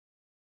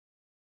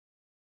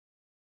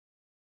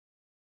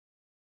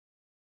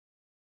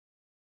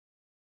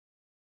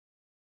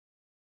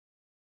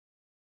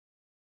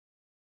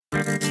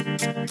Hey,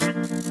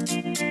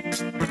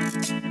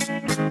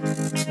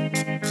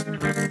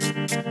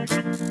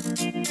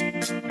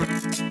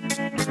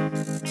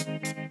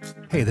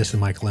 this is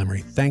Michael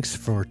Emery. Thanks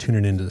for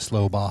tuning into the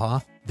Slow Baja.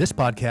 This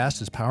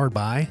podcast is powered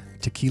by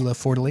Tequila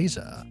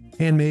Fortaleza,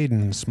 handmade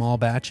in small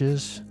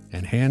batches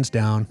and hands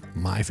down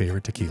my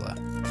favorite tequila.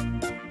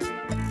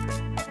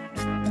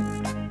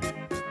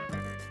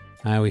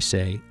 I always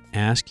say,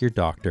 ask your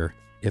doctor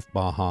if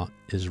Baja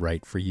is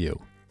right for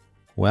you.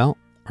 Well,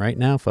 right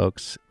now,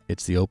 folks,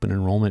 it's the open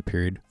enrollment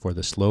period for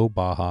the Slow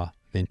Baja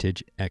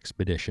Vintage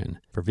Expedition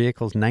for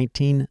vehicles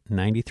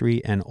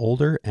 1993 and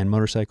older and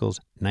motorcycles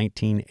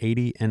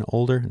 1980 and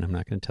older. And I'm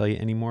not going to tell you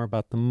any more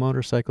about the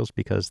motorcycles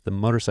because the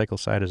motorcycle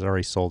side is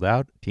already sold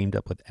out. Teamed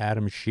up with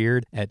Adam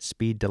Sheard at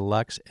Speed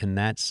Deluxe, and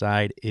that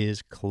side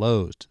is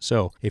closed.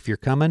 So if you're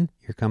coming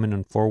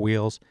on four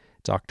wheels.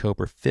 It's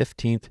October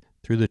 15th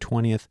through the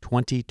 20th,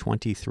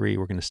 2023.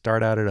 We're going to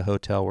start out at a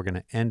hotel. We're going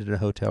to end at a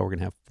hotel. We're going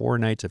to have 4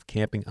 nights of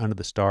camping under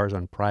the stars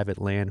on private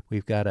land.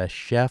 We've got a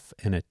chef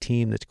and a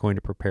team that's going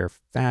to prepare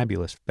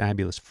fabulous,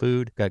 fabulous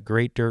food. Got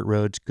great dirt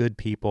roads, good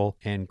people,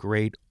 and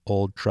great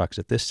old trucks.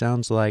 If this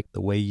sounds like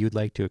the way you'd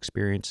like to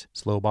experience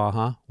Slow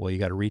Baja, well, you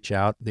got to reach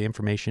out. The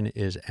information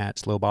is at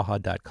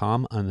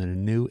slowbaja.com. On the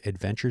new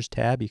Adventures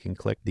tab, you can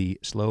click the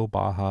Slow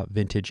Baja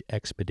Vintage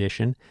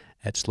Expedition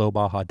at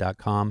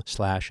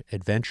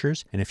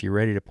slowbaja.com/adventures. And if you're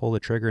ready to pull the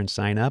trigger and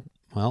sign up,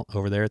 well,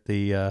 over there at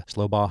the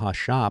Slow Baja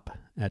shop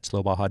at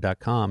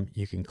slowbaja.com,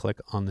 you can click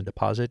on the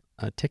deposit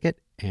ticket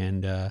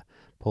and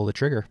pull the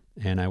trigger.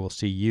 And I will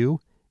see you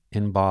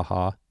in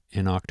Baja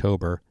in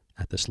October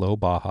at the Slow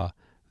Baja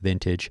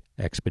Vintage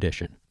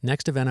Expedition.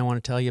 Next event I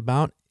want to tell you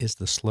about is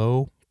the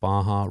Slow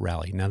Baja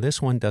Rally. Now,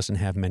 this one doesn't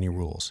have many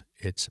rules.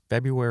 It's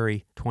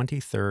February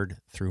 23rd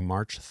through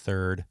March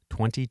 3rd,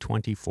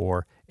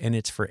 2024, and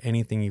it's for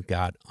anything you've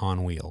got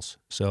on wheels.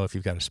 So if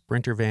you've got a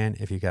Sprinter van,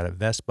 if you've got a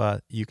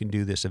Vespa, you can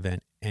do this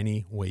event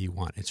any way you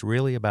want. It's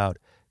really about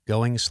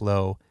going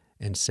slow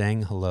and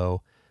saying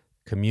hello,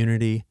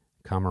 community,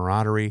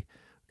 camaraderie.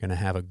 We're going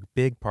to have a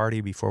big party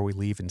before we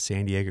leave in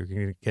San Diego. You're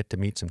going to get to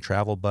meet some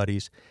travel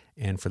buddies.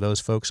 And for those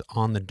folks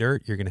on the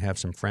dirt, you're going to have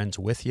some friends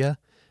with you.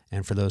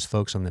 And for those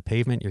folks on the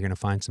pavement, you're going to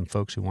find some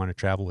folks who want to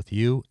travel with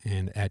you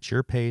and at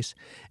your pace.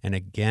 And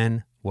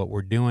again, what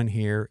we're doing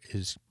here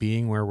is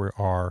being where we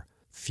are,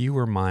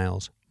 fewer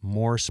miles,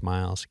 more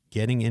smiles,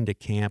 getting into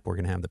camp. We're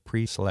going to have the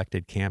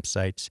pre-selected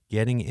campsites,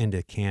 getting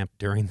into camp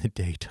during the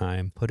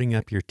daytime, putting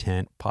up your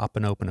tent,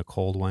 popping open a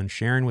cold one,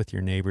 sharing with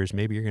your neighbors.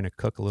 Maybe you're going to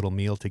cook a little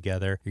meal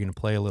together. You're going to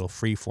play a little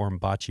free-form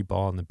bocce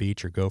ball on the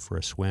beach or go for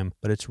a swim.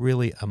 But it's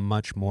really a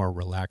much more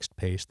relaxed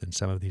pace than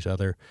some of these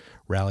other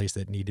rallies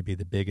that need to be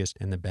the biggest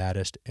and the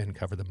baddest and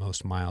cover the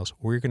most miles.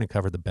 We're going to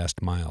cover the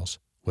best miles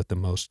with the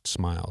most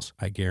smiles.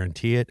 I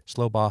guarantee it.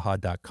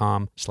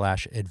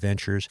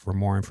 slowbaja.com/adventures for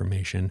more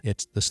information.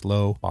 It's the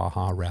Slow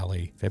Baja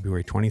Rally,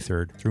 February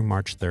 23rd through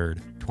March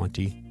 3rd,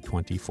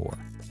 2024.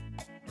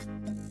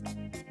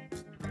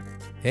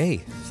 Hey,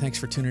 thanks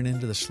for tuning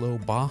into the Slow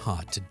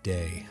Baja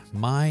today.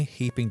 My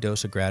heaping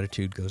dose of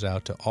gratitude goes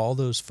out to all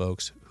those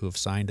folks who have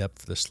signed up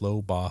for the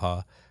Slow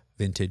Baja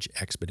Vintage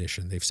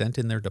Expedition. They've sent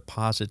in their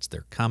deposits.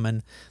 They're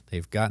coming.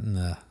 They've gotten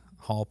the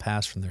hall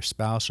pass from their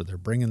spouse, or they're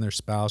bringing their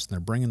spouse and they're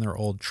bringing their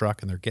old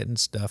truck and they're getting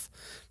stuff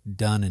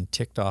done and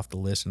ticked off the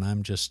list. And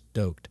I'm just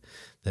stoked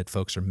that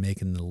folks are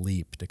making the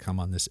leap to come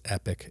on this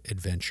epic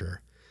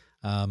adventure.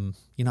 I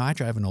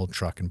drive an old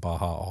truck in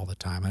Baja all the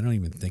time. I don't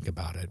even think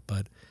about it,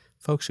 but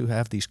folks who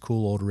have these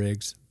cool old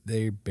rigs,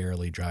 they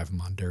barely drive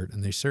them on dirt,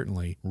 and they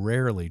certainly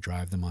rarely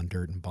drive them on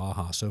dirt in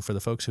Baja. So for the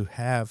folks who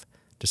have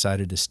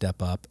decided to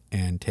step up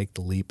and take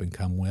the leap and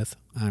come with,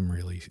 I'm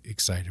really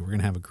excited. We're going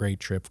to have a great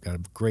trip. We've got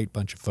a great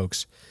bunch of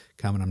folks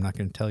coming. I'm not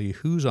going to tell you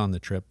who's on the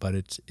trip, but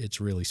it's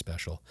really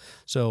special.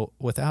 So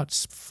without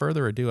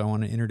further ado, I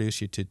want to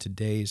introduce you to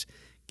today's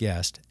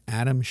guest.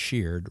 Adam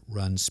Sheard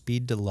runs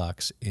Speed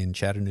Deluxe in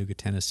Chattanooga,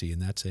 Tennessee,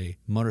 and that's a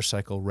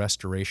motorcycle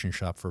restoration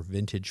shop for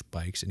vintage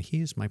bikes, and he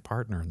is my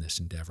partner in this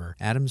endeavor.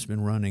 Adam's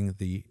been running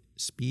the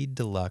Speed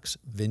Deluxe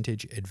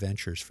Vintage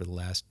Adventures for the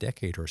last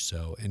decade or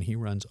so, and he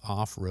runs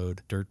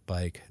off-road dirt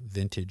bike,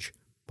 vintage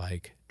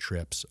bike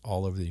trips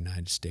all over the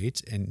United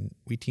States, and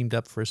we teamed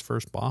up for his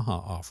first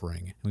Baja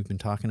offering. We've been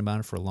talking about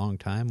it for a long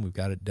time. We've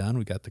got it done.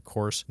 We got the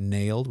course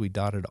nailed. We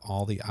dotted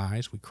all the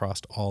I's. We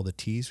crossed all the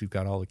T's. We've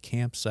got all the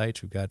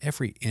campsites. We've got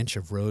every inch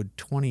of road,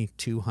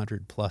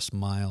 2,200 plus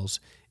miles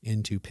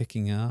into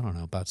picking,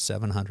 about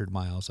 700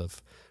 miles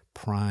of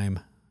prime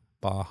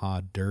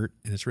Baja dirt,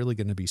 and it's really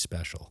going to be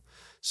special.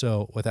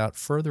 So without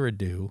further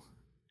ado,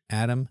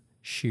 Adam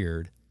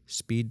Sheard,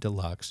 Speed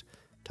Deluxe,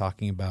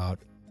 talking about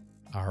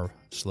our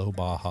Slow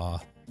Baja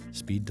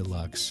Speed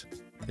Deluxe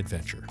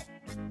adventure.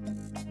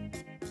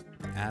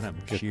 Adam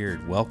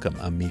Sheard, welcome,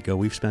 amigo.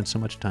 We've spent so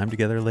much time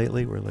together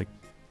lately. We're like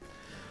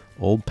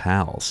old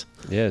pals.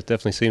 Yeah, it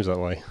definitely seems that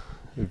way.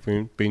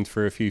 We've been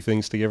through a few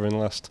things together in the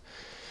last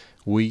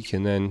week,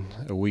 and then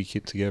a week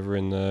together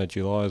in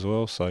July as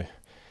well, so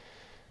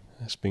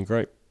it's been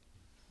great.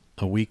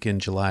 A week in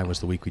July was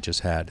the week we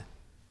just had.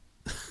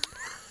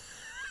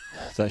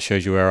 That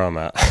shows you where I'm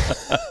at.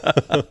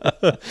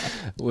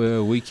 We're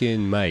a week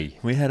in May.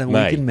 We had a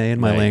week in May in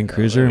my Land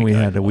Cruiser, and we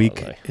had a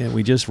week.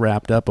 We just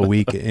wrapped up a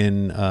week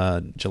in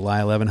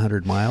July,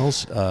 1,100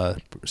 miles,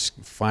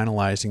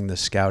 finalizing the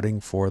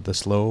scouting for the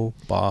Slow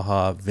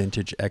Baja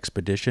Vintage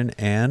Expedition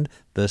and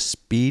the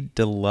Speed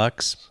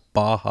Deluxe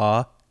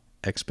Baja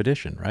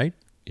Expedition, right?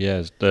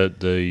 Yeah,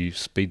 the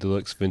Speed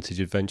Deluxe Vintage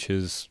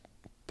Adventures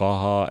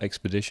Baja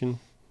Expedition.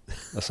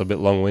 That's a bit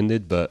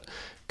long-winded, but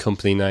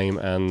company name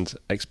and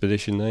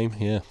expedition name,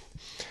 yeah.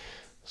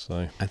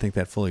 So I think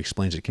that fully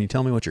explains it. Can you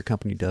tell me what your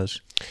company does?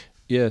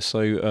 Yeah,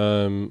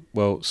 so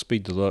well,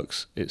 Speed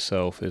Deluxe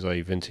itself is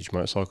a vintage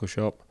motorcycle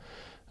shop,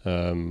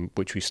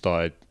 which we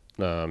started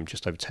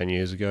just over 10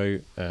 years ago,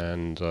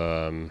 and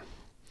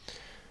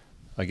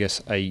I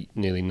guess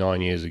nearly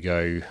 9 years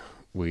ago,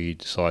 we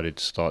decided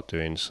to start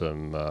doing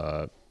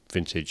some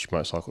vintage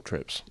motorcycle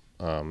trips.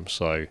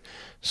 So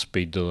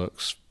Speed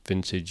Deluxe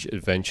Vintage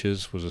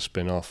Adventures was a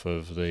spin-off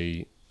of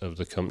the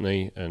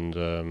company, and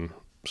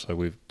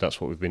so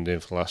that's what we've been doing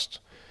for the last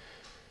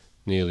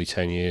nearly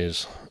 10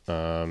 years.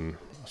 I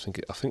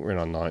think we're in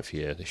our 9th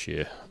year this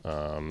year.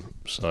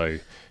 So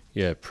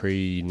yeah,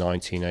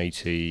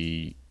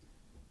 pre-1980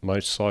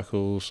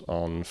 motorcycles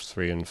on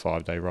 3 and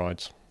 5 day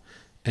rides.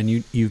 And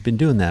you've been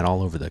doing that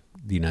all over the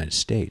United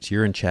States.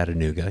 You're in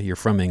Chattanooga. You're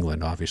from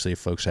England, obviously, if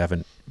folks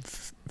haven't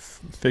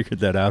figured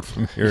that out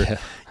from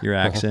your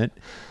accent.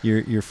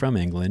 You're from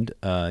England.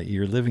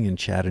 You're living in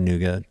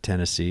Chattanooga,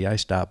 Tennessee. I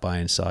stopped by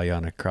and saw you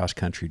on a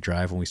cross-country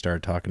drive when we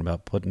started talking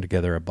about putting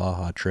together a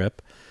Baja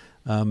trip.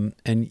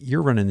 And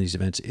you're running these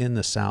events in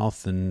the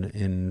South and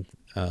in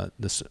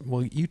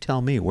well, you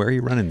tell me, where are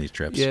you running these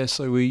trips? Yeah,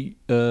 so we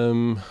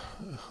the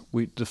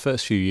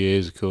first few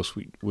years, of course,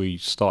 we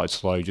started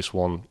slow, just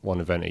one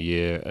event a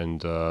year,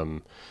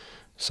 and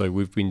so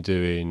we've been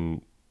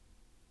doing,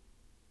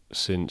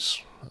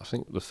 since I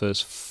think the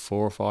first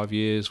 4 or 5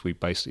 years, we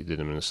basically did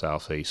them in the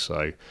Southeast.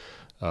 So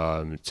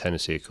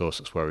Tennessee, of course,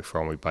 that's where we're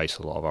from. We base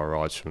a lot of our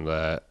rides from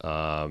there.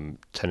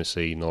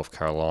 Tennessee, North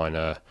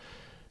Carolina,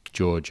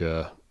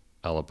 Georgia,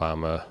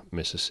 Alabama,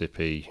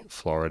 Mississippi,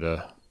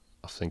 Florida,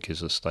 I think, is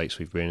the states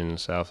we've been in the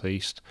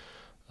Southeast.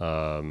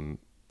 And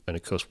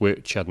of course,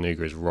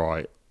 Chattanooga is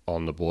right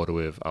on the border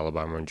with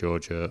Alabama and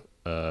Georgia,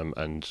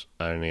 and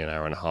only an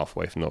hour and a half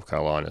away from North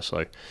Carolina.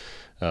 So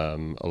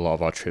a lot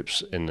of our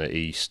trips in the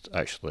East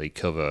actually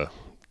cover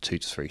 2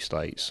 to 3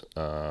 states.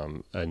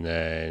 And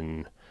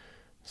then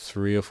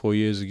 3 or 4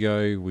 years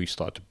ago, we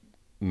started to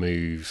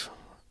move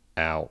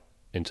out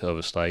into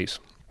other states.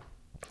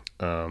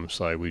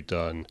 So we've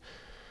done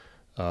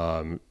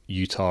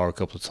Utah a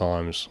couple of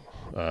times,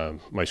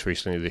 most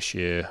recently this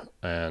year,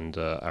 and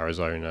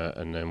Arizona,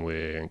 and then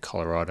we're in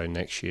Colorado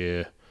next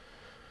year.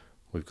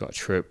 We've got a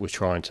trip. We're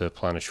trying to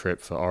plan a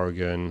trip for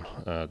Oregon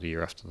the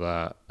year after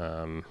that.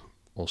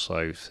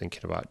 Also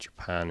thinking about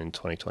Japan in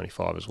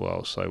 2025 as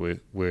well. So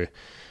we're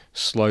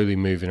slowly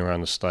moving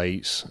around the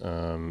states,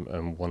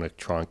 and want to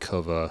try and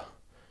cover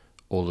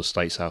all the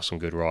states that have some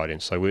good riding.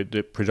 So we're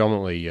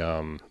predominantly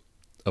up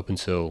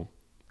until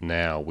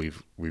now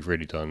we've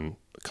really done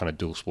kind of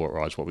dual sport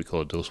rides, what we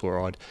call a dual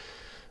sport ride.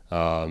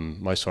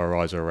 Most of our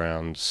rides are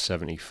around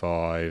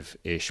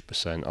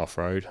 75-ish%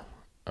 off-road.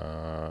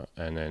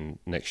 And then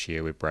next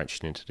year we're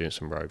branching into doing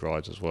some road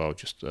rides as well,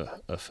 just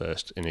a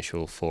first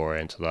initial foray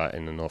into that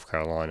in the North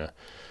Carolina.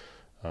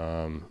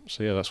 So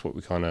yeah, that's what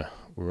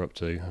we're up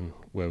to and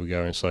where we're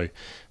going. So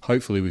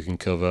hopefully we can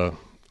cover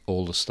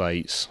all the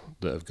states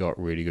that have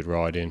got really good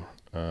riding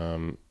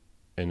in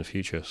the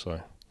future.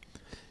 So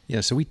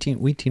yeah, so we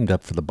teamed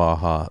up for the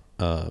Baja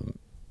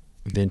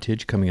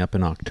Vintage coming up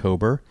in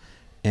October,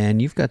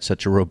 and you've got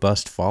such a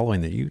robust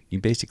following that you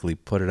basically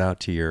put it out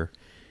to your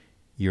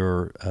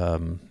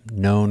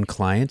known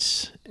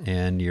clients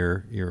and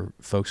your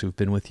folks who've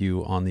been with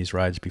you on these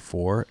rides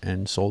before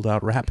and sold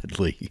out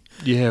rapidly.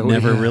 Yeah,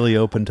 never really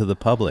open to the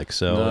public.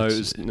 So no,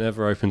 it's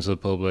never open to the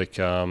public.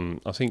 I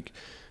think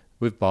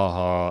with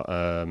Baja,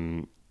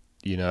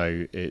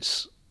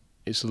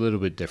 it's a little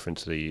bit different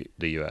to the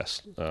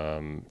US,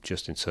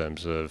 just in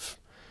terms of,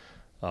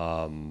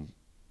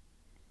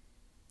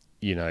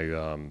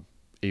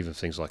 even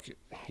things like,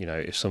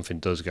 if something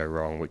does go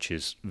wrong, which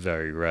is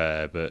very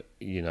rare, but,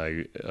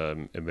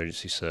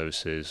 emergency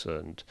services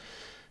and,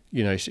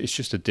 it's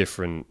just a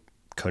different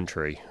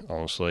country,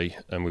 honestly.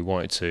 And we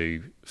wanted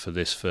to, for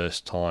this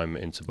first time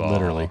into Baja.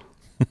 Literally.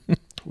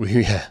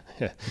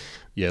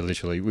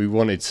 Literally. We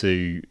wanted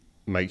to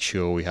make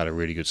sure we had a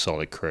really good,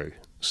 solid crew.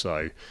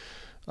 So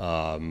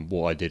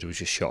what I did was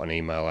just shot an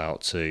email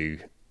out to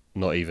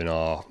not even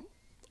our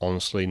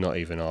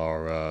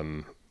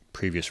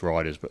previous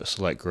riders, but a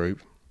select group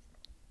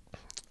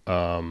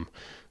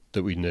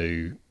that we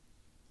knew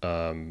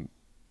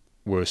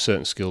were a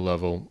certain skill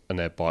level, and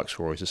their bikes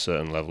were always a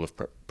certain level of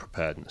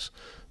preparedness.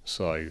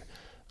 So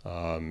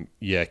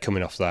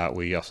coming off that,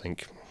 I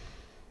think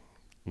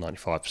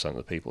 95% of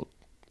the people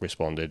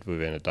responded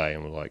within a day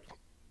and were like,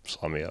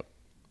 sign me up.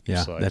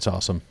 Yeah, so that's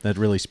awesome. That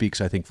really speaks,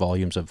 I think,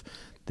 volumes of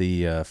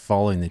the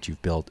following that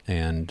you've built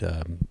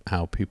and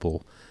how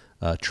people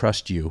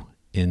trust you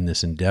in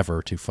this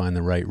endeavor to find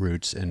the right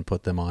routes and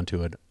put them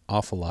onto an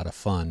awful lot of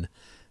fun.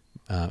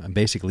 And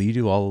basically, you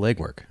do all the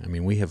legwork. I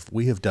mean, we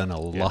have done a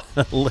lot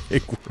of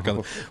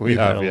legwork. We've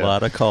had a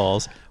lot of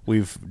calls.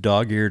 We've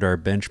dog-eared our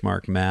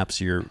benchmark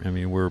maps.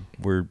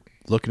 We're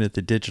looking at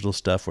the digital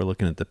stuff. We're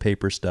looking at the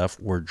paper stuff.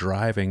 We're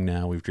driving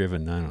now. We've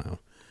driven, I don't know.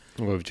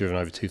 We've driven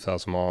over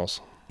 2,000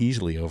 miles.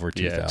 Easily over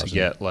 2,000. Yeah, to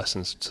get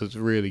lessons, to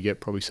really get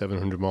probably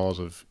 700 miles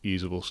of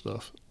usable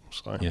stuff.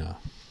 So yeah.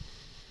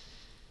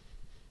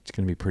 It's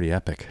going to be pretty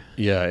epic.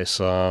 Yeah, it's,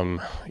 and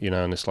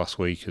this last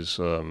week is,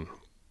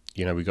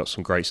 we got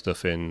some great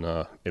stuff in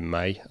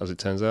May, as it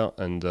turns out,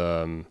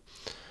 and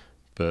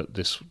but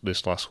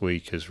this last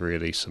week has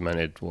really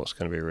cemented what's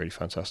going to be a really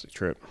fantastic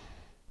trip.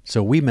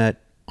 So we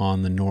met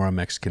on the Nora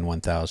Mexican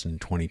 1000 in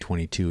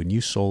 2022, and you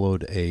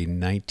soloed a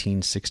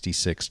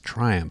 1966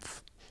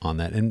 Triumph on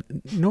that.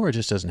 And Nora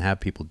just doesn't have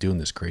people doing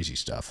this crazy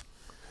stuff.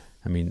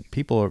 I mean,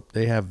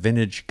 they have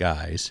vintage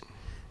guys,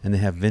 and they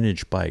have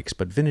vintage bikes,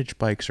 but vintage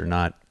bikes are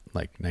not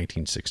like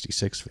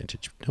 1966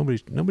 vintage.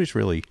 Nobody's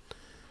really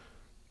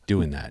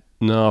doing that.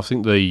 No, I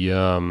think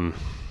the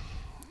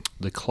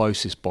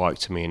closest bike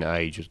to me in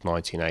age was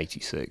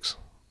 1986,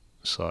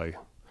 so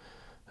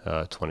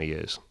 20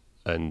 years.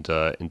 And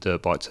in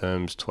dirt bike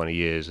terms, 20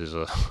 years is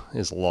a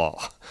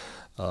lot.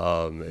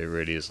 It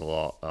really is a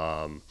lot.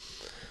 But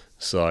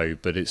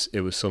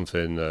it was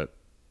something that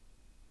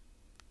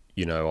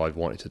I'd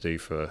wanted to do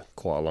for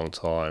quite a long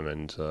time,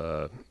 and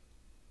to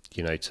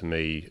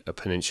me, a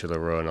peninsula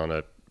run on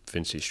a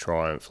vintage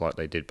Triumph like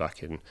they did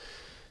back in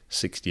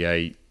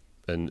 '68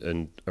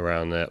 and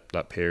around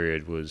that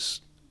period was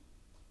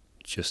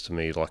just, to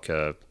me,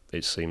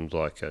 it seemed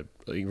like a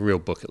real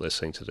bucket list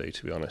thing to do,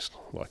 to be honest.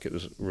 Like, it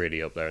was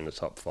really up there in the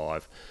top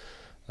 5.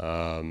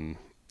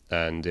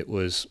 And it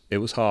was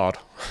hard.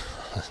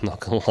 I'm not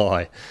going to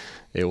lie.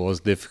 It was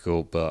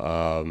difficult,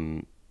 but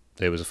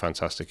it was a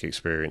fantastic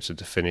experience. And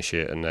to finish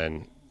it, and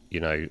then,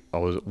 I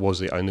was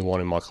the only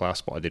one in my class,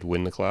 but I did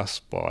win the class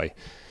by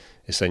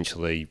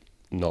essentially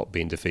not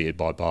being defeated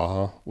by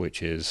Baja,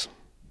 which is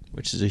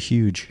a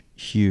huge,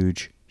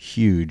 huge,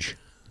 huge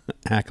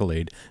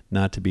accolade,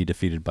 not to be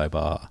defeated by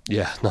Baja.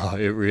 Yeah, no,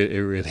 it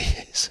really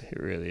is. It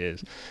really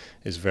is.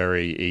 It's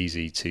very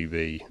easy to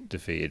be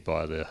defeated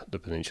by the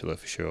peninsula,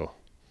 for sure.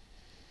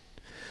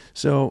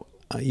 So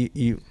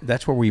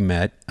that's where we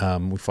met.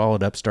 We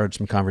followed up, started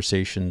some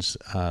conversations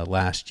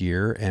last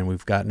year, and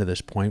we've gotten to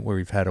this point where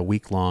we've had a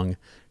week-long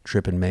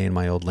trip in May in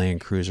my old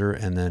Land Cruiser,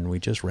 and then we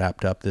just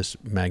wrapped up this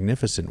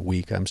magnificent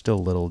week. I'm still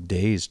a little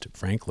dazed,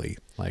 frankly.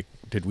 Like,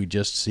 did we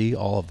just see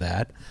all of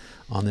that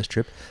on this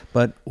trip?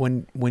 But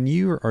when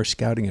you are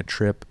scouting a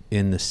trip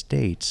in the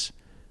States,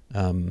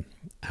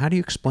 how do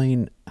you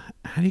explain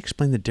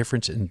the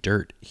difference in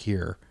dirt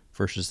here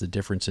versus the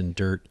difference in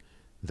dirt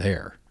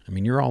there? I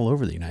mean, you're all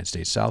over the United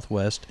States,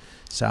 Southwest,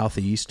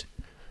 Southeast.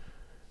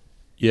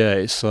 Yeah,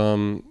 it's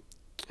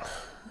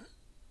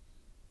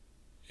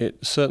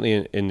certainly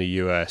in the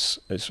US,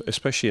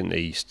 especially in the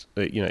east,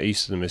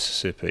 east of the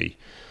Mississippi.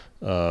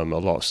 A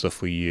lot of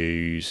stuff we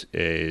use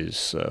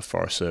is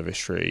Forest Service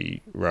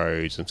tree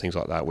roads and things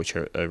like that, which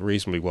are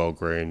reasonably well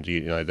groomed.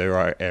 There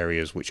are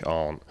areas which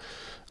aren't,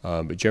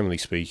 but generally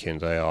speaking,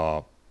 they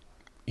are,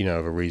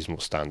 of a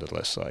reasonable standard,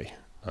 let's say.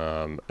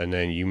 And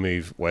then you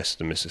move west of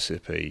the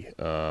Mississippi,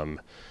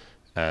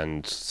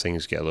 and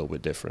things get a little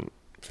bit different,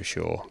 for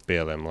sure.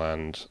 BLM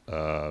land,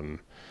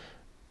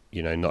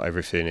 not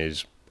everything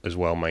is as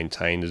well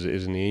maintained as it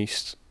is in the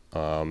east.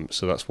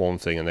 So that's one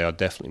thing, and they are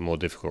definitely more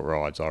difficult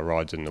rides. Our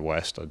rides in the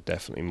west are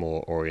definitely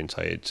more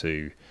orientated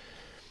to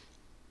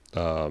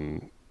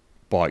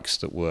bikes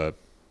that were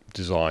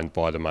designed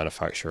by the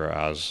manufacturer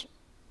as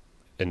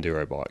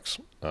enduro bikes.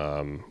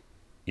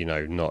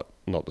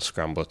 Not the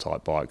scrambler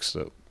type bikes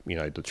that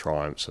the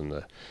Triumphs and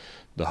the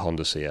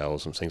Honda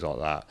CLs and things like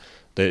that.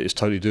 It's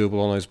totally doable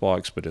on those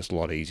bikes, but it's a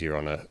lot easier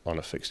on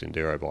a fixed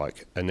enduro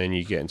bike. And then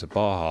you get into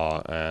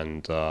Baja,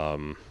 and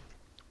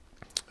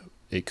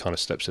it kind of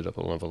steps it up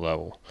another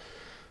level.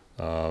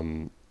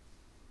 One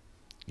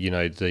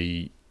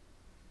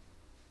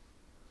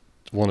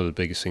of the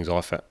biggest things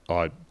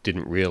I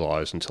didn't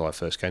realise until I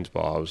first came to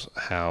Baja was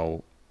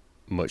how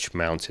much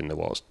mountain there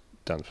was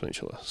down the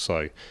peninsula.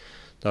 So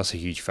that's a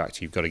huge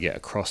factor. You've got to get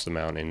across the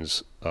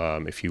mountains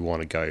if you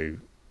want to go,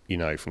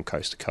 from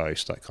coast to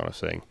coast, that kind of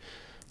thing.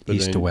 But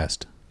east to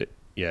west.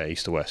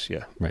 East to west,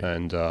 yeah. Right.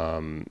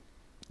 And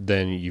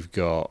then you've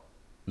got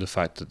the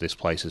fact that this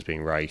place has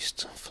been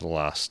raced for the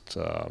last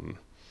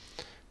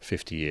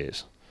 50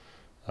 years.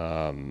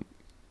 And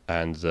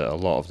that a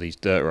lot of these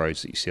dirt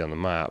roads that you see on the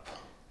map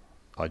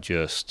are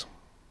just,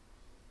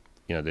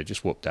 they're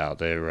just whooped out.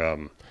 They're,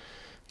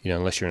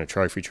 unless you're in a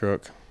trophy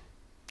truck,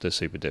 they're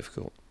super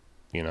difficult,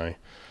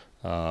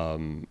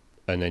 And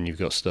then you've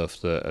got stuff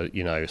that,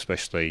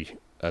 especially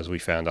as we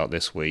found out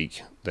this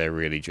week, they're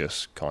really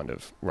just kind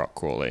of rock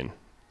crawling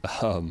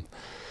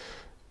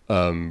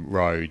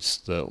roads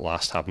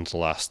that happen to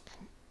last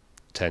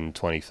 10,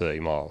 20, 30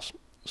 miles.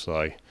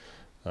 So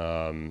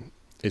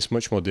it's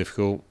much more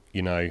difficult.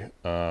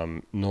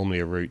 Normally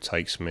a route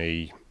takes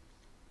me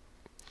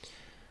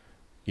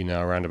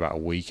around about a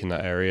week in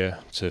that area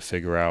to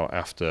figure out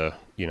after,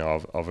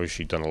 I've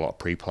obviously done a lot of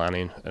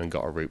pre-planning and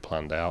got a route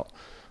planned out.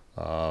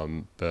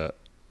 But,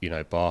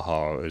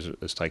 Baja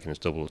has taken us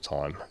double the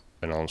time.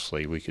 And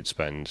honestly, we could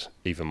spend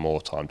even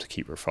more time to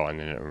keep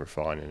refining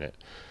it.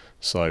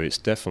 So it's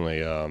definitely,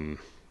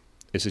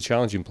 it's a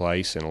challenging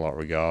place in a lot of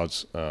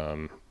regards,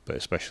 but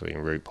especially in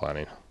route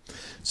planning.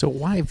 So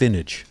why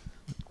vintage?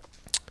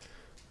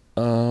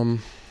 I've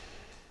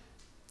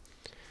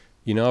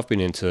been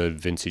into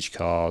vintage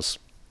cars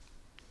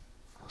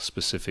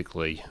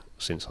specifically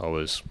since I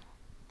was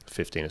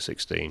 15 or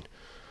 16.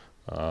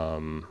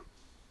 I'm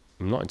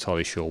not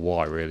entirely sure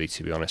why, really,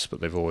 to be honest,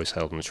 but they've always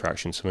held an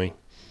attraction to me.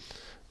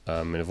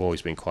 And I've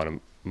always been quite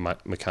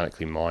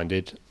mechanically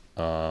minded.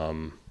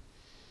 And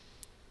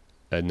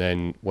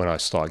then when I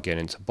started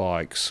getting into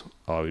bikes,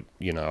 I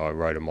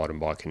rode a modern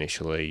bike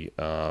initially,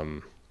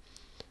 and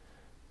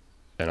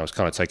I was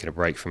kind of taking a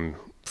break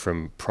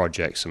from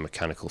projects and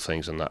mechanical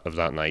things and of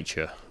that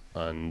nature.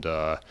 And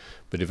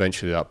but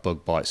eventually that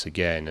bug bites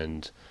again,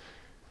 and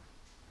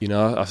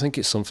I think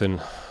it's something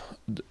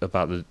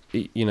about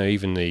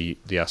even the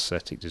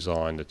aesthetic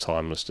design, the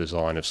timeless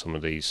design of some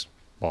of these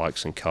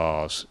bikes and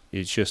cars.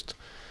 It's just,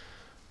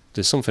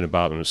 there's something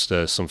about them that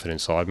stirs something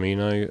inside me,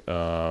 and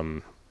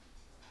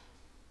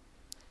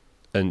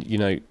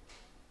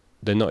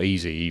they're not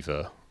easy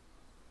either,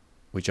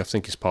 which I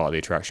think is part of the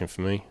attraction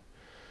for me.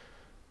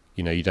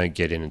 You don't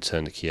get in and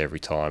turn the key every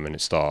time and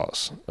it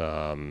starts.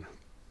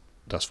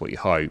 That's what you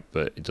hope,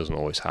 but it doesn't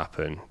always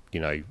happen.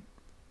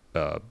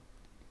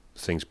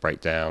 Things break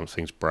down,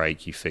 things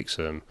break, you fix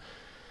them.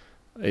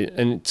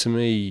 And to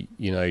me,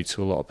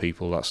 to a lot of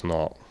people, that's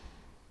not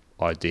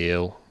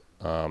ideal.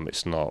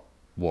 It's not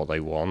what they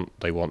want.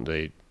 They want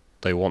the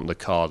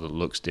car that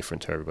looks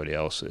different to everybody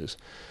else's,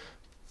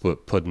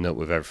 but putting up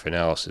with everything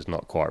else is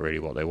not quite really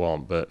what they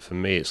want. But for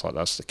me, it's like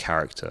that's the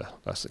character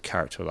of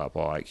that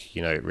bike.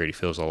 It really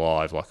feels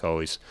alive. Like I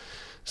always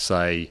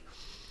say,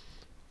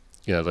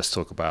 let's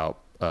talk about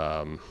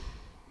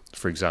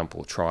for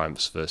example,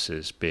 Triumphs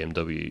versus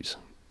BMWs.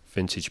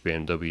 Vintage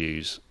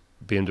BMW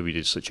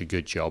did such a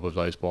good job of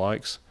those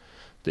bikes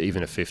that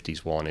even a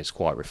 50s one is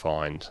quite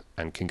refined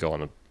and can go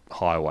on a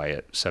highway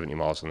at 70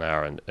 miles an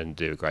hour and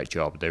do a great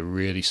job. They're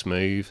really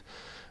smooth,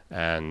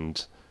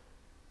 and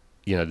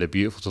they're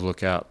beautiful to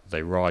look at.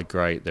 They ride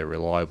great, they're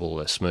reliable,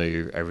 they're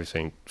smooth,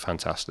 everything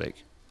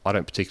fantastic. I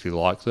don't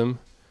particularly like them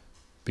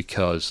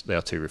because they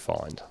are too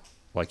refined.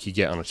 Like I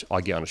get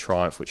on a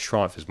Triumph, which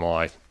Triumph is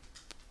my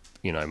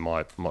one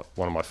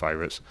of my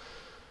favourites.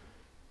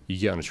 You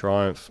get on a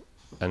Triumph,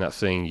 and that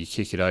thing, you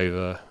kick it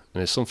over, and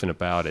there's something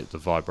about it, the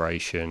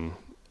vibration,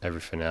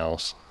 everything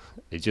else,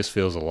 it just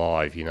feels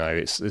alive.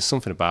 There's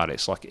something about it.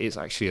 It's like it's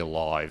actually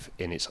alive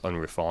in its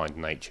unrefined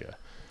nature.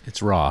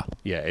 It's raw.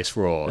 Yeah, it's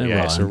raw. And yeah,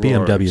 raw. It's and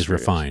BMW is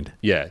refined.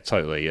 Yeah,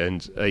 totally.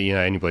 And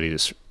anybody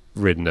that's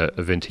ridden a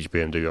vintage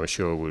BMW, I'm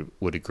sure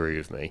would agree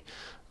with me.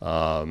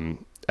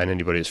 And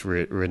anybody that's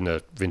ridden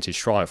a vintage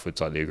Triumph would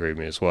totally agree with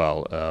me as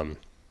well. But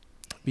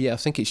yeah, I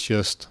think it's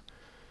just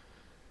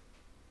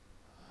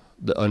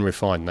the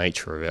unrefined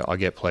nature of it. I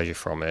get pleasure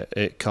from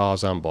it.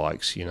 Cars and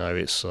bikes,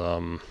 it's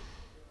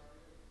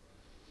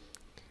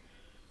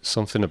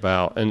something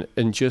about,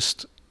 and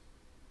just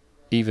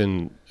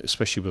even,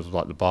 especially with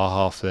like the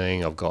Baja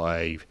thing, I've got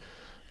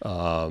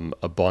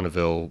a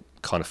Bonneville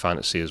kind of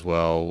fantasy as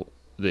well.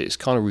 That it's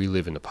kind of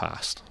reliving the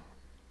past.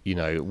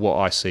 What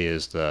I see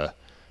as the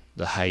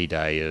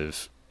heyday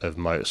of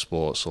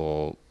motorsports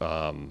or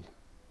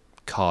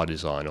car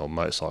design or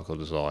motorcycle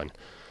design.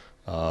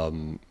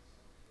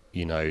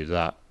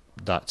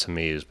 That to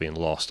me has been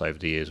lost over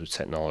the years with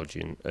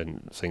technology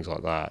and things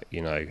like that.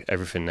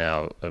 Everything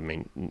now, I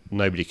mean,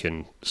 nobody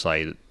can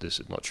say that this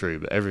is not true,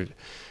 but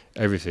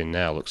everything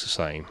now looks the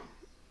same.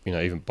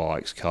 Even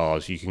bikes,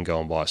 cars, you can go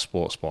and buy a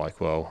sports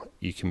bike. Well,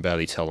 you can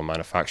barely tell the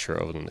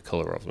manufacturer other than the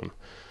colour of them.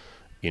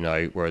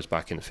 Whereas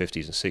back in the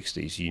 50s and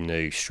 60s, you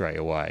knew straight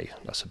away,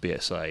 that's a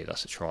BSA,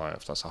 that's a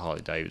Triumph, that's a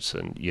Harley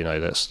Davidson. I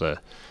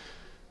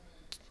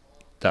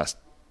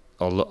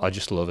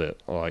just love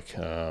it. Like,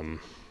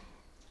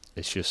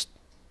 it's just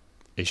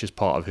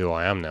part of who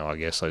I am now, I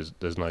guess.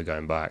 There's no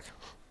going back.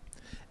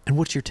 And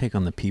what's your take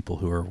on the people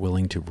who are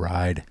willing to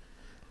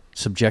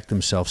subject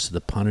themselves to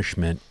the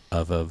punishment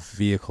of a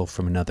vehicle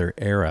from another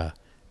era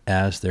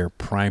as their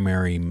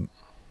primary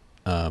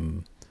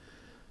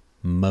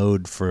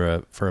mode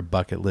for a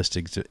bucket list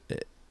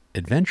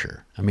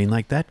adventure? I mean,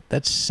 like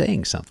that's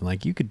saying something.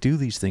 Like, you could do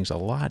these things a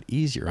lot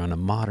easier on a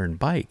modern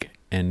bike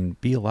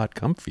and be a lot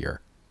comfier.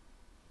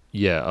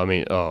 Yeah, I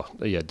mean,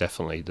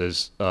 definitely.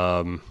 There's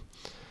on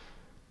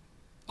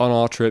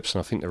our trips,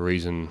 and I think the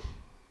reason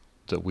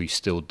that we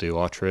still do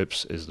our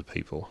trips is the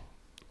people.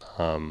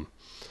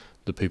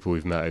 The people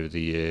we've met over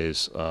the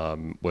years,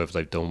 whether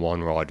they've done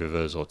one ride with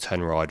us or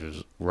 10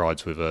 rides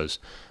with us,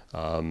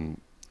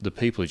 the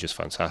people are just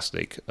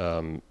fantastic.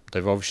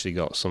 They've obviously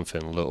got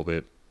something a little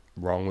bit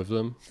wrong with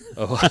them.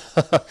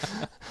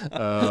 Yes,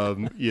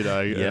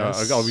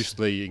 I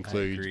obviously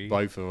include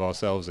both of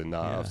ourselves in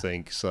that. Yeah. I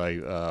think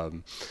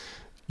so.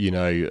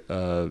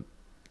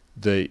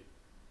 the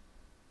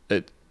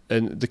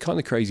and the kind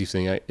of crazy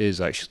thing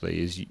is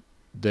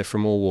they're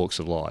from all walks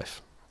of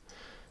life,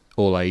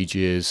 all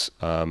ages,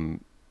 male,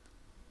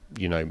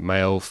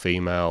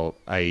 female,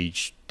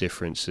 age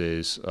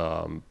differences,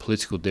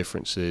 political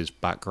differences,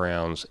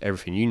 backgrounds,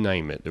 everything, you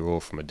name it, they're all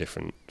from a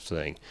different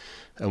thing.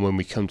 And when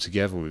we come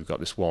together, we've got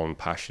this one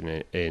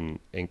passion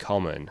in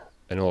common,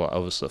 and all that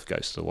other stuff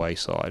goes to the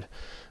wayside.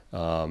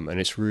 And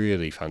it's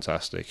really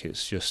fantastic.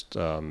 It's just,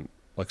 like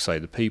I say,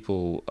 the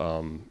people,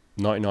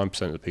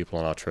 99% of the people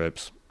on our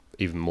trips,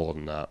 even more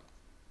than that,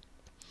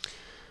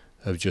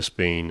 have just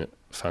been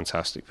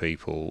fantastic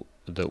people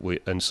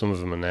and some of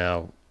them are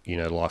now,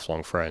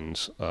 lifelong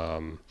friends.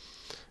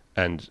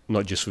 And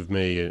not just with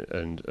me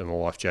and my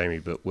wife Jamie,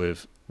 but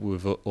with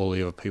all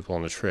the other people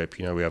on the trip.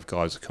 We have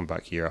guys that come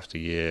back year after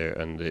year,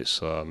 and it's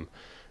hugging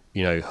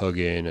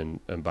and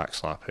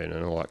backslapping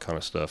and all that kind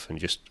of stuff, and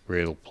just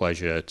real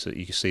pleasure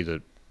you can see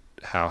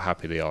how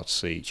happy they are to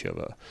see each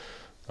other,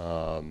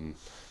 and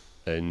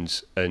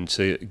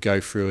to go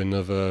through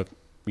another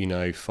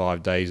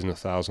 5 days and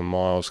 1,000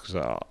 miles,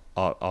 because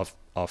our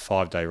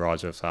 5 day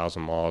rides are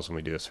 1,000 miles, and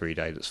we do a 3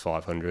 day that's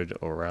 500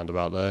 or around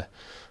about there.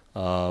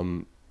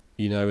 And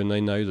they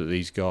know that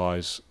these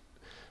guys,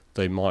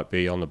 they might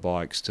be on the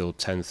bikes till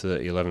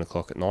 10:30, 11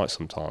 o'clock at night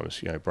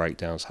sometimes.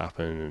 Breakdowns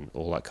happen and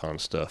all that kind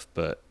of stuff.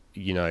 But,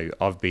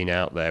 I've been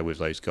out there with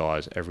those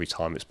guys every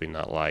time it's been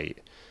that late,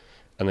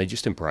 and they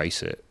just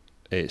embrace it.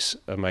 It's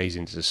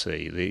amazing to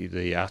see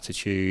the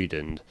attitude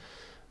and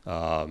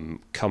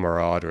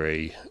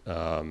camaraderie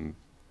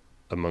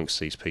amongst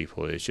these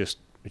people. It's just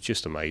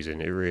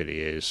amazing. It really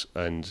is.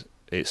 And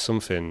it's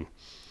something,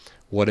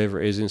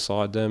 whatever it is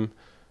inside them,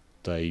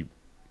 they're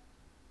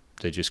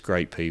just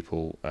great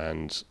people,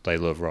 and they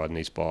love riding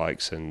these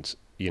bikes. And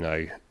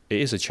it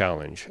is a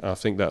challenge. I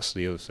think that's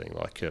the other thing.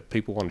 Like,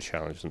 people want to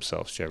challenge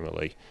themselves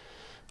generally,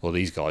 or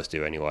these guys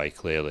do anyway,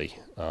 clearly.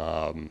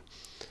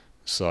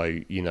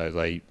 So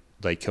they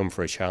come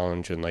for a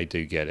challenge, and they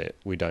do get it.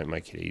 We don't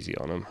make it easy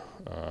on them.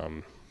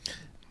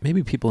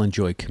 Maybe people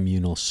enjoy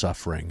communal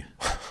suffering,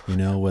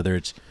 whether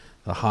it's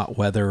the hot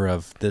weather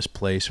of this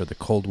place or the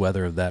cold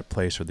weather of that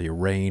place, or the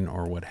rain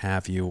or what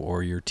have you,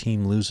 or your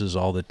team loses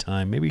all the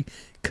time. Maybe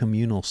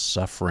communal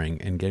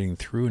suffering and getting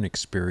through an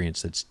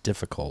experience that's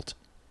difficult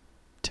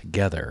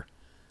together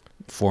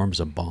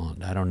forms a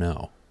bond. I don't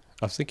know.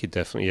 I think it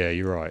definitely, yeah,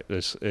 you're right.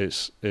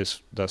 It's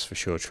that's for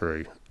sure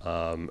true.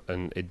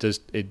 And it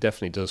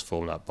definitely does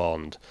form that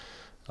bond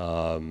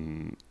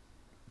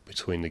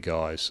between the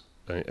guys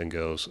and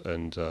girls.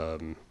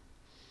 And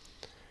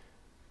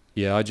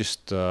yeah, I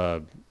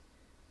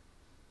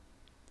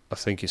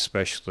think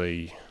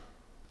especially.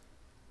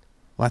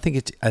 Well, I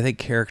think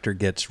character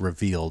gets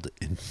revealed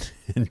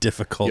in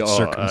difficult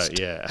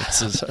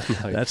circumstances.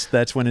 No.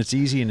 That's when it's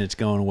easy and it's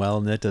going well,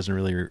 and that doesn't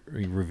really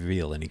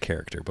reveal any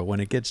character. But when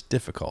it gets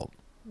difficult,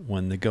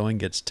 when the going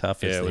gets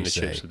tough, as when they the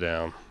say, chips are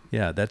down,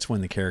 that's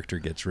when the character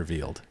gets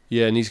revealed.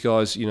 Yeah, and these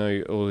guys,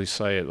 always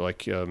say it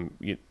like.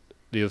 The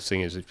other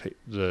thing is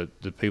the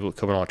people that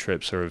come on our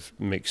trips are of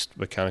mixed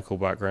mechanical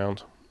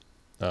background.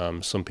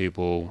 Some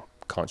people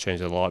can't change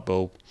their light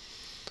bulb.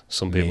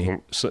 Some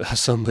people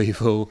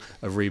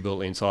have rebuilt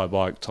the entire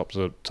bike, top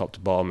to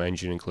bottom,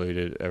 engine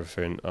included,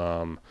 everything.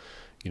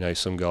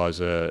 Some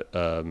guys are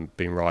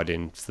been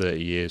riding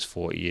 30 years,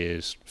 40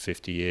 years,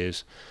 50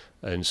 years,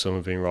 and some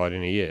have been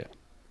riding a year.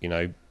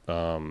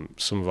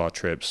 Some of our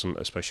trips,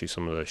 especially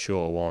some of the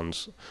shorter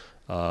ones,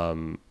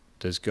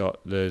 there's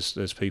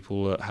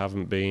people that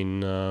haven't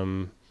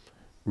been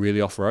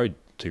really off road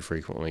too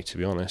frequently, to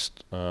be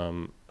honest.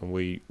 And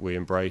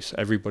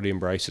everybody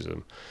embraces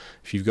them.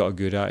 If you've got a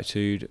good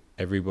attitude,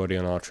 everybody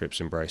on our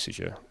trips embraces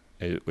you.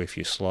 If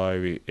you're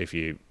slow, if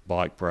your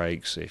bike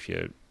breaks, if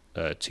you're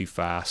too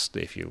fast,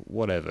 if you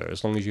whatever,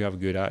 as long as you have a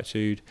good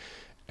attitude,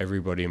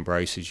 everybody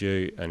embraces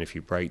you. And if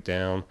you break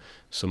down,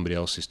 somebody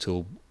else's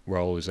tool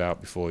roll is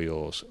out before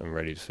yours and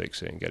ready to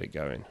fix it and get it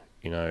going.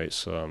 It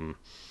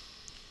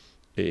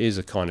is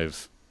a kind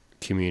of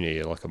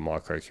community, like a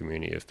micro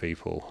community of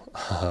people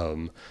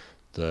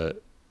that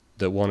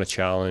want to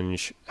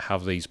challenge,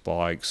 have these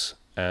bikes,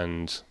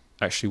 and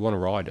actually want to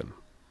ride them.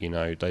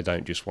 They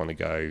don't just want to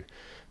go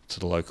to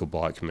the local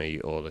bike meet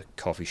or the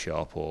coffee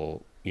shop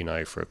or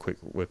for a quick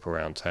whip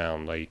around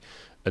town.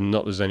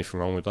 Not there's anything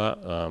wrong with that.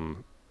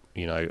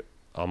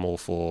 I'm all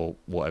for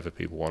whatever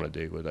people want to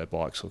do with their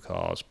bikes or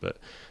cars, but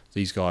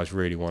these guys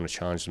really want to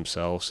challenge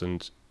themselves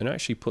and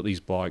actually put these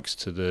bikes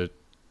to the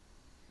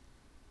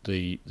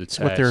That's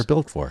test. what they're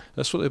built for.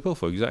 That's what they're built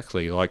for,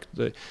 exactly. Like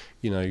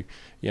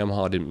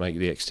Yamaha didn't make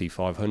the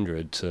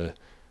XT500 to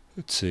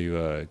go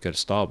to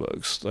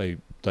Starbucks.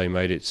 They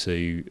made it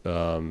to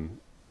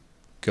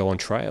go on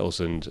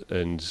trails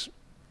and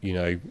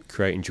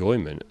create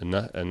enjoyment,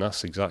 and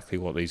that's exactly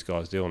what these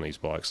guys do on these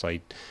bikes.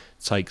 They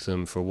take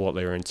them for what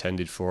they were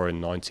intended for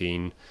in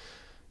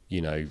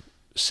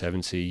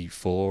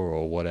 1974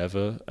 or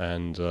whatever,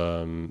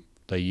 and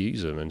they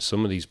use them. And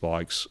some of these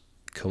bikes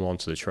come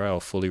onto the trail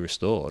fully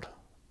restored,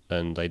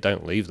 and they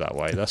don't leave that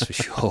way, that's for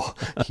sure.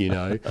 You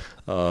know,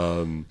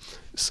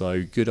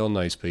 so good on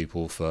those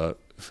people for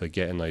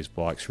getting those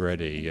bikes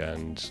ready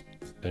and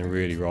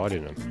really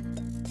riding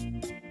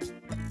them.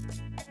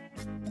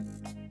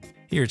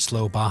 Here at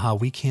Slow Baja,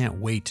 we can't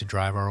wait to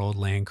drive our old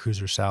Land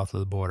Cruiser south of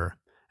the border.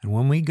 And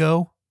when we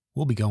go,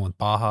 we'll be going with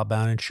Baja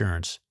Bound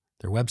Insurance.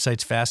 Their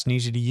website's fast and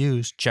easy to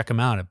use. Check them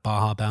out at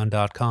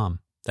bajabound.com.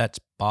 That's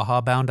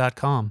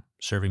bajabound.com,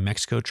 serving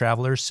Mexico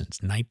travelers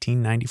since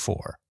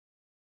 1994.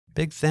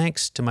 Big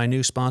thanks to my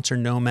new sponsor,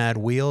 Nomad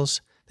Wheels.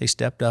 They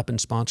stepped up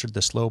and sponsored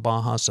the Slow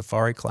Baja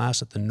Safari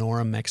class at the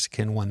Nora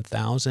Mexican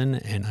 1000,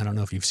 and I don't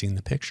know if you've seen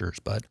the pictures,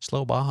 but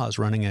Slow Baja is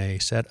running a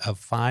set of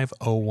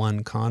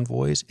 501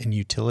 convoys in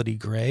utility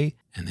gray,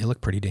 and they look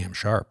pretty damn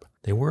sharp.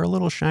 They were a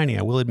little shiny,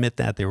 I will admit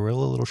that. They were a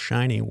little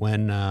shiny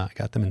when I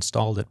got them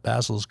installed at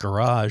Basil's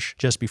garage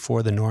just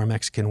before the Nora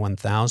Mexican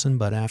 1000,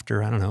 but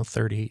after,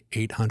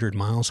 3,800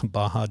 miles of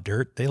Baja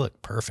dirt, they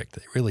look perfect.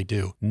 They really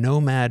do.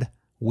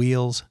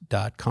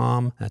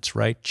 NomadWheels.com. That's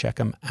right. Check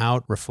them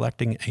out.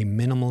 Reflecting a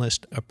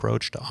minimalist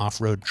approach to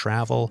off-road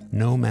travel.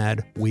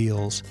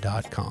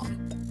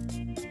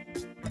 NomadWheels.com.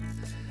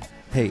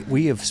 Hey,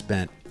 we have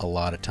spent a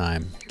lot of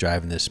time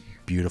driving this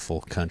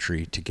beautiful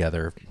country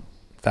together.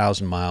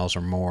 1,000 miles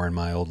or more in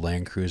my old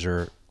Land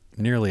Cruiser.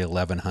 Nearly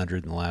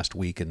 1,100 in the last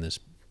week in this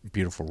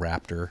beautiful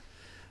Raptor.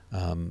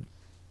 I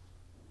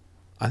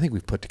think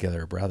we've put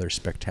together a rather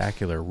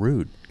spectacular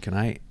route. Can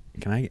I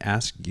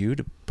ask you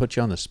to put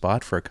you on the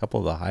spot for a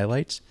couple of the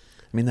highlights?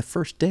 I mean, the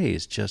first day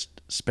is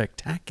just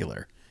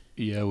spectacular.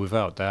 Yeah,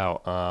 without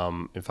doubt.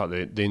 In fact,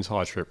 the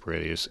entire trip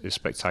really is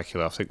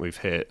spectacular. I think we've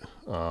hit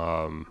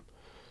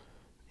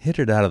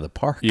it out of the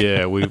park.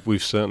 Yeah,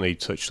 we've certainly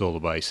touched all the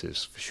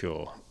bases for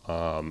sure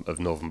of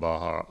Northern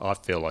Baja. I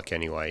feel like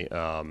anyway.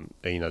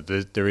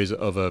 There is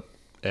other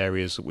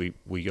areas that we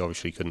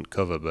obviously couldn't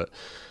cover, but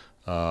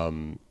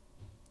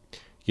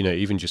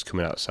even just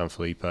coming out of San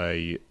Felipe.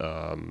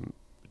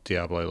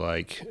 Diablo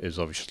Lake is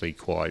obviously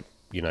quite,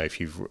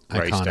 if you've raced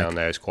iconic. Down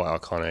there, it's quite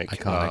iconic.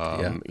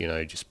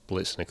 Yeah. Just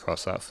blitzing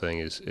across that thing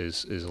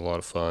is a lot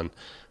of fun.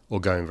 Or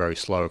going very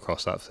slow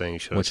across that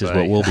thing, which is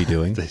what we'll be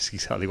doing. That's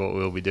exactly what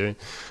we'll be doing.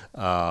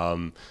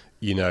 And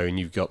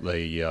you've got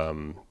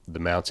the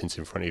mountains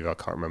in front of you. I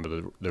can't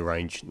remember the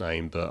range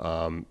name, but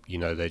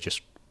they're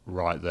just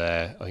right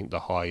there. I think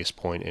the highest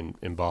point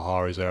in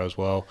Baja is there as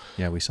well.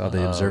 Yeah, we saw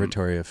the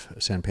observatory of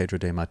San Pedro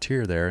de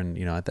Matir there, and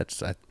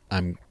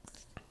I'm.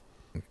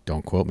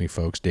 Don't quote me,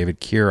 folks. David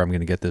Keir, I'm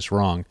going to get this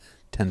wrong.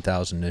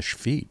 10,000-ish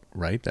feet,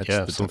 right?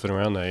 That's something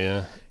around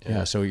there.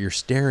 Yeah. So you're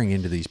staring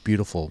into these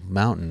beautiful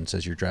mountains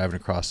as you're driving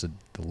across the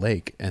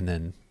lake, and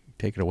then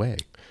take it away.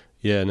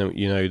 Yeah, and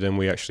then then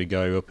we actually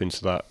go up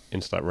into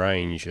that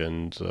range,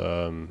 and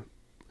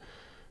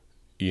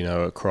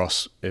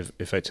across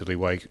effectively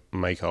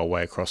make our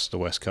way across the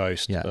west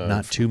coast. Yeah,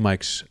 not to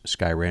Mike's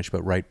Sky Ranch,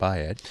 but right by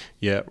it.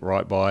 Yeah,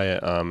 right by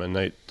it.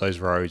 And those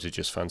roads are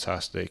just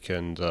fantastic,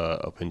 and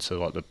up into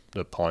like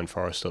the pine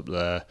forest up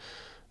there,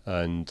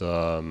 and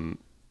through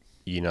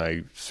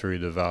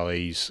the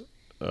valleys,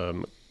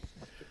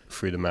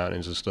 through the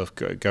mountains and stuff,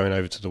 going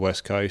over to the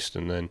west coast,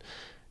 and then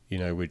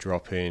we're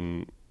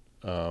dropping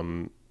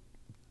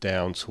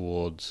down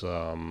towards.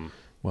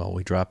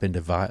 We drop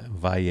into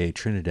Valle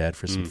Trinidad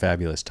for some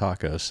fabulous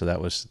tacos, so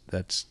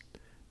that's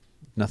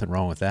nothing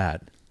wrong with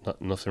that.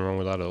 Nothing wrong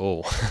with that at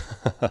all.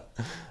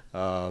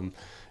 And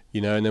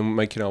then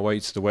making our way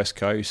to the west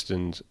coast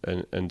and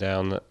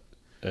down,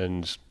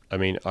 and I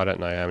mean, I don't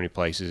know how many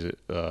places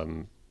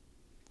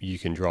you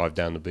can drive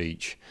down the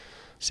beach.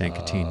 San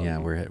Quintin, yeah,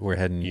 we're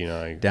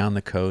heading down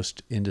the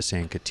coast into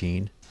San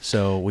Quintin.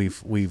 So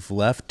we've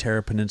left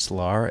Terra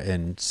Peninsular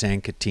and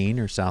San Quintin,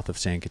 or south of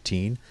San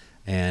Quintin.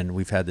 And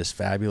we've had this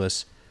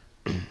fabulous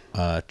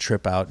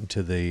trip out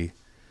into the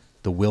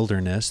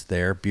wilderness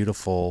there.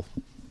 Beautiful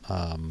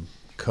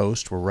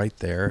coast. We're right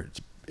there.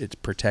 It's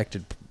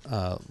protected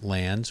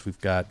lands.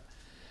 We've got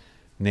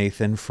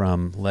Nathan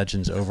from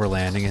Legends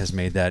Overlanding has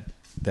made that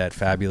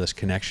fabulous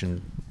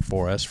connection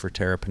for us for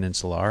Terra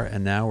Peninsular.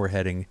 And now we're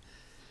heading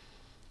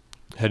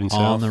south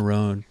on the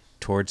road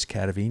towards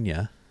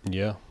Catavina.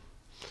 Yeah.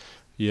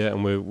 Yeah,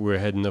 and we're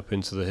heading up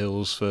into the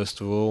hills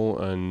first of all,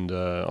 and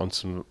on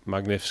some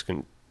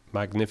magnificent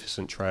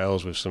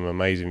trails with some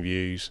amazing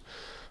views,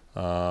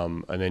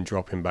 and then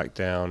dropping back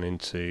down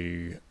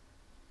into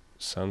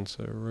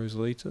Santa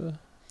Rosalita.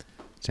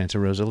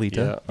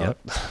 Yeah. Yep.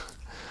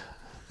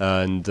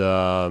 And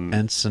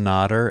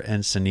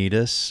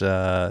Encinitas.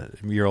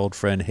 Your old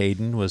friend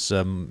Hayden was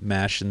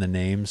mashing the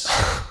names.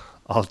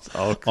 all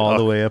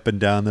the way up and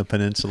down the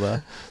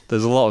peninsula.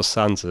 There's a lot of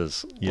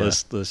Santas. Yeah.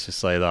 Let's just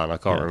say that. And I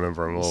can't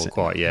remember them all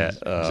quite yet.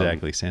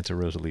 Exactly, Santa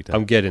Rosalita.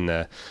 I'm getting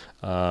there.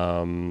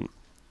 And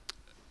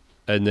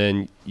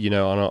then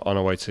on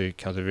our way to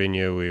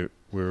Catavina, we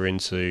were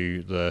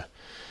into the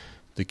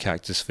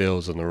cactus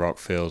fields and the rock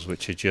fields,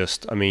 which are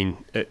just, I mean,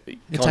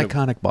 it's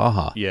iconic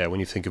Baja. Yeah, when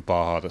you think of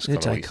Baja, that's kind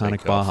of what you iconic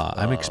think Baja. of.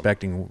 I'm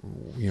expecting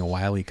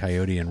Wile E.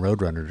 Coyote and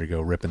Roadrunner to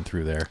go ripping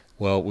through there.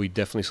 Well, we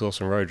definitely saw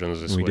some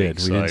roadrunners this week. We did.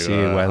 We didn't see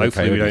Wile E.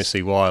 Hopefully we don't Coyotes.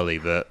 see Wiley,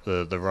 but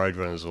the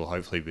roadrunners will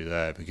hopefully be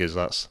there, because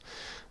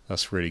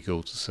that's really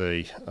cool to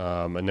see.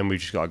 And then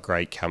we've just got a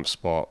great camp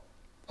spot,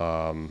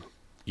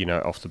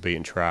 off the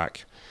beaten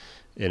track,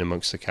 in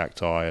amongst the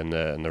cacti and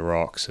the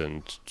rocks,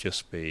 and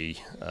just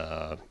be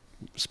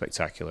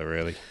spectacular,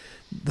 really.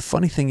 The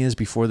funny thing is,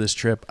 before this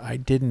trip, I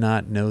did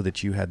not know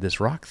that you had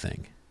this rock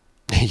thing.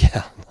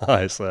 Yeah,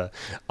 nice.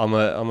 I'm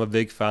a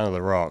big fan of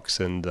the rocks,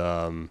 and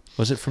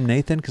was it from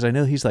Nathan? Because I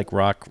know he's like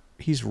rock.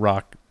 He's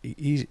rock.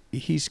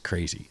 He's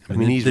crazy. I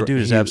mean, the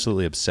dude is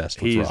absolutely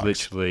obsessed with rocks. He's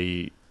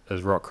literally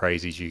as rock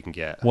crazy as you can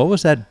get. What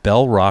was that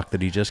bell rock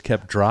that he just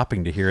kept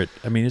dropping to hear it?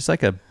 I mean, it's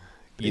like a.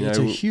 It's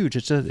a huge.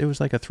 It was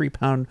like a 3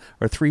 pound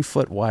or 3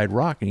 foot wide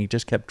rock, and he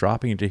just kept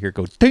dropping it to hear it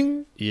go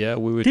ding. Yeah,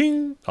 we were.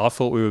 Ding. I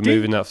thought we were Ding.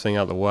 moving that thing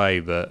out of the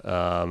way, but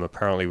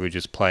apparently we're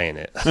just playing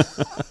it.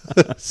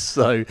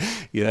 So,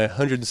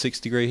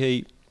 106-degree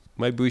heat.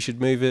 Maybe we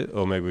should move it,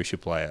 or maybe we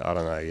should play it. I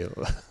don't know.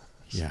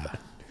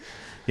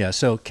 Yeah.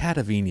 So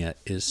Catavina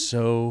is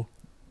so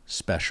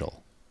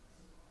special,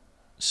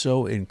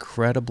 so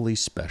incredibly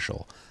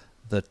special.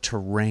 The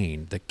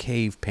terrain, the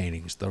cave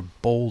paintings, the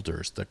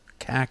boulders, the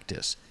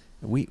cactus.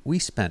 We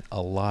spent a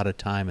lot of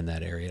time in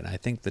that area, and I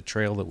think the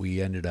trail that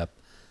we ended up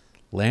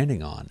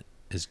landing on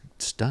is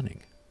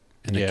stunning,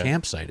 and the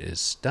campsite is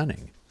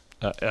stunning.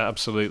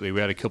 Absolutely.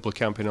 We had a couple of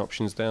camping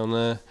options down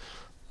there,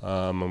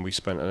 and we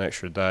spent an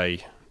extra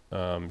day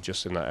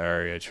just in that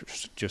area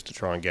just to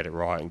try and get it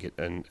right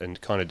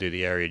and kind of do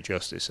the area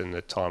justice in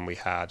the time we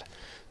had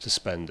to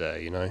spend there,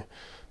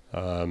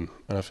 and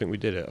I think we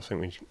did it. I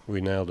think we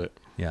nailed it.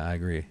 Yeah, I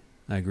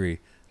agree.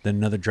 Then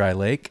another dry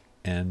lake,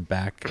 and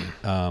back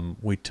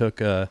we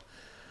took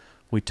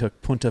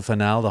Punta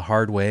Final the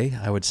hard way,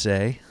 I would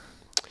say.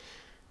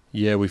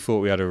 Yeah, we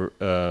thought we had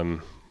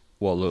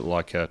what looked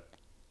like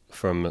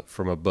from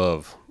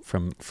above,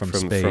 from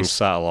space, from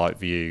satellite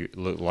view, it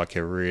looked like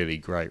a really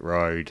great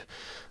road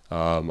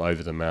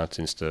over the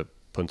mountains to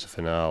Punta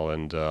Final,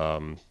 and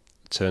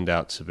turned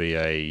out to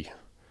be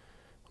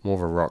more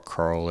of a rock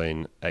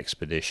crawling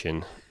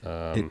expedition.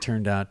 It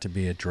turned out to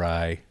be a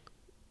dry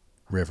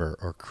river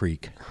or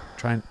creek.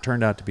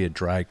 Turned out to be a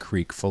dry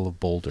creek full of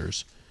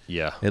boulders.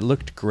 Yeah, it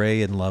looked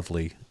gray and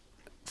lovely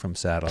from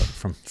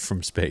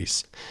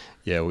space.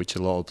 Yeah, which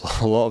a lot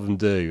of them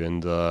do,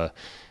 and the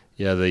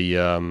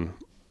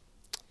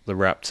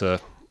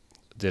Raptor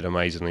did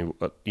amazingly.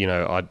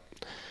 I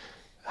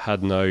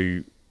had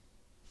no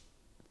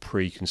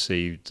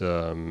preconceived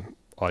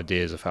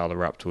ideas of how the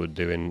Raptor would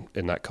do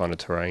in that kind of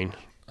terrain,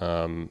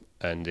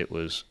 and it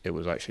was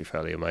actually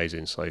fairly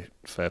amazing. So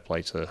fair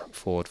play to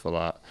Ford for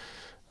that.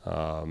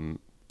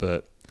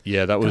 But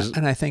yeah, that was.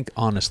 And I think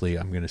honestly,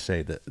 I'm going to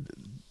say that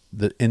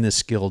in the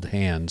skilled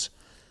hands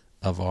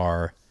of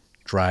our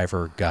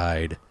driver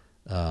guide,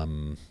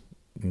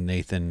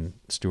 Nathan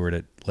Stewart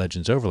at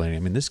Legends Overlanding. I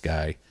mean, this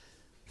guy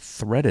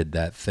threaded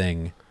that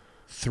thing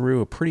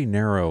through a pretty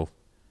narrow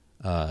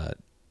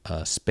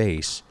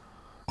space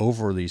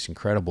over these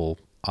incredible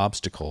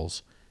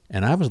obstacles.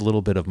 And I was a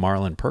little bit of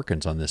Marlon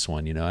Perkins on this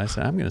one. I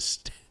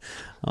said,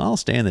 I'll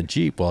stay in the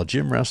Jeep while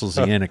Jim wrestles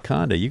the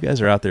Anaconda. You guys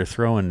are out there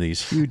throwing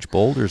these huge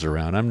boulders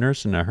around. I'm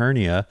nursing a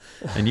hernia,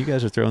 and you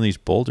guys are throwing these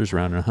boulders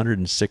around at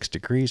 106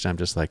 degrees. I'm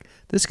just like,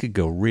 this could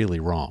go really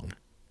wrong.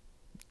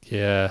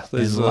 Yeah.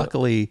 And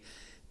luckily,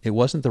 it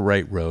wasn't the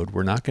right road.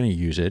 We're not going to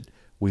use it.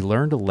 We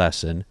learned a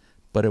lesson,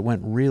 but it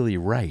went really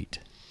right.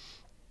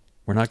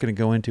 We're not going to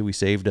go into. We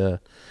saved a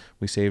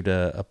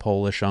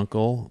Polish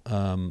uncle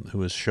who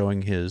was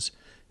showing his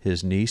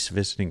niece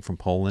visiting from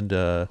Poland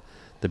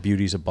the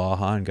beauties of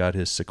Baja, and got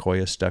his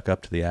Sequoia stuck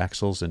up to the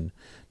axles, and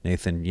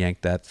Nathan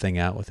yanked that thing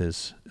out with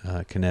his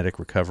kinetic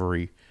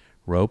recovery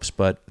ropes.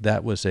 But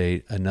that was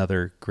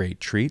another great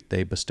treat.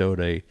 They bestowed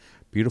a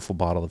beautiful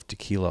bottle of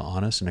tequila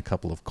on us and a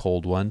couple of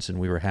cold ones, and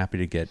we were happy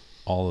to get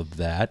all of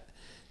that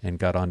and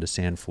got on to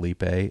San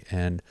Felipe.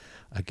 And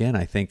again,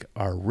 I think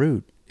our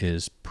route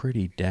is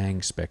pretty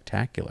dang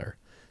spectacular.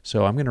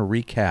 So I'm going to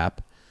recap.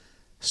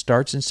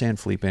 Starts in San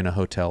Felipe in a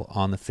hotel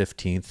on the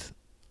 15th,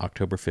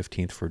 October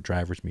 15th, for a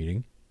driver's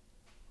meeting.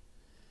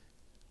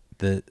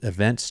 The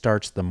event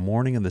starts the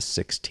morning of the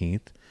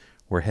 16th.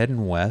 We're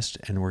heading west,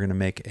 and we're going to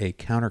make a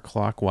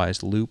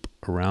counterclockwise loop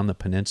around the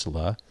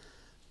peninsula,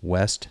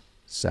 west,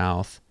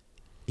 south,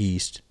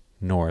 east,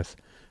 north,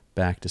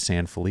 back to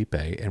San Felipe,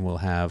 and we'll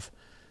have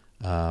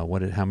how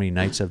many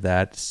nights of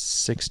that?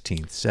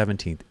 16th,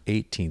 17th,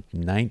 18th,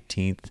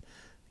 19th,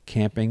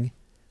 camping,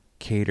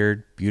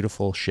 catered,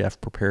 beautiful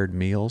chef-prepared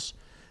meals,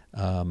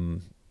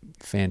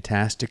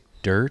 fantastic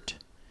dirt,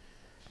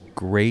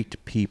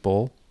 great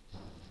people,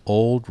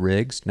 old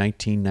rigs,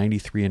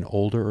 1993 and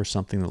older, or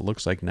something that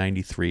looks like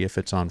 93 if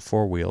it's on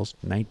four wheels,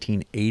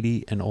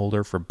 1980 and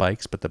older for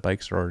bikes, but the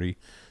bikes are already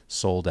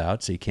sold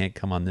out, so you can't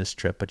come on this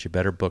trip, but you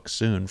better book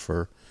soon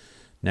for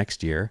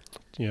next year.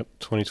 Yep,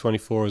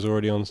 2024 is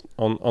already on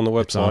the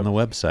website. It's on the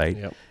website.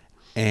 Yep.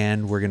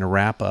 And we're going to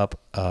wrap up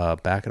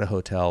back at a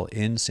hotel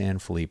in San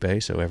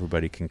Felipe, so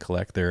everybody can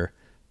collect their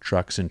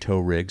trucks and tow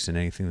rigs and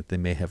anything that they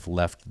may have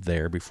left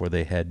there before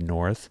they head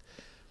north.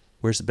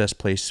 Where's the best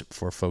place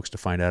for folks to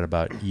find out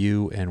about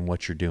you and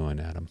what you're doing,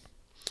 Adam?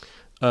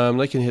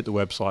 They can hit the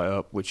website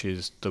up, which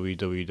is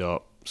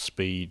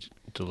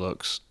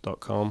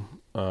www.speeddeluxe.com,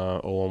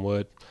 all one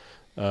word.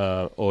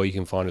 Or you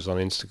can find us on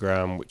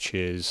Instagram, which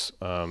is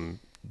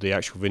the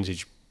actual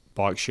vintage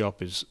bike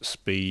shop is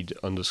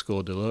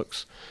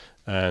speed_deluxe,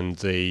 and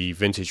the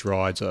vintage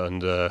rides are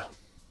under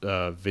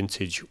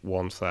vintage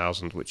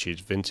 1000, which is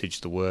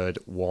vintage the word,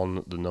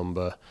 1 the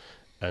number,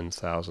 and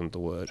 1000 the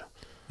word.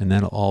 And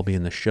that'll all be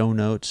in the show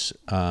notes.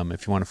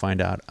 If you want to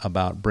find out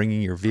about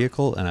bringing your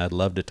vehicle, and I'd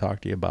love to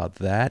talk to you about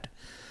that,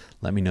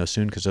 let me know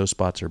soon, because those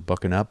spots are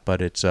booking up.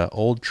 But it's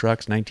old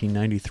trucks,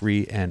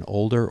 1993 and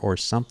older, or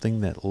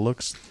something that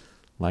looks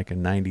like a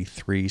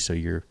 93. So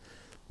your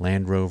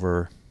Land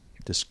Rover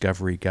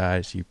Discovery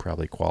guys, you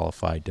probably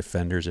qualify.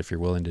 Defenders, if you're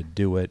willing to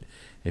do it.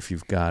 If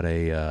you've got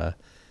a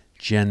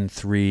Gen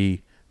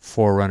 3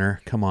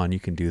 4Runner, come on, you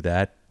can do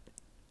that.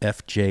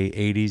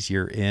 FJ80s,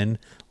 you're in.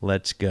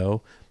 Let's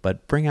go.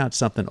 But bring out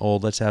something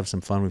old. Let's have some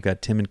fun. We've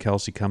got Tim and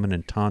Kelsey coming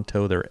in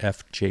Tonto, their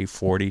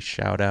FJ40.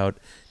 Shout out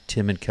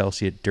Tim and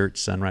Kelsey at Dirt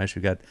Sunrise.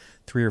 We've got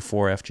 3 or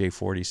 4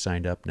 FJ40s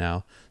signed up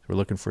now. We're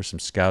looking for some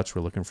scouts.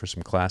 We're looking for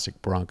some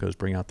classic Broncos.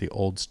 Bring out the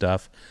old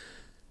stuff.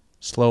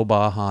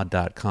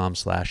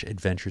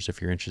 slowbaja.com/adventures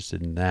if you're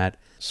interested in that.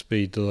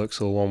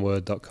 SpeedDeluxe, all one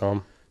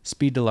word.com.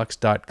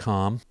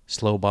 SpeedDeluxe.com,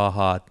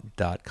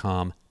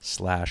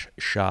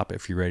 slowbaja.com/shop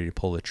if you're ready to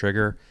pull the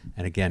trigger.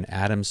 And again,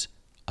 Adam's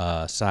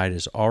side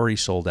is already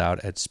sold out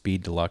at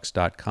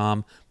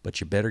speeddeluxe.com, but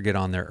you better get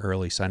on there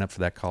early. Sign up for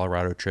that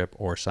Colorado trip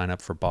or sign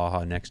up for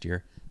Baja next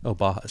year. Oh,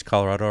 Baja, is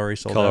Colorado already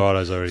sold out?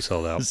 Colorado's already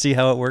sold out. See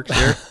how it works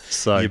here?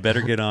 So you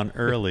better get on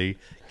early,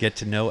 get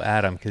to know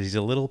Adam, because he's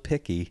a little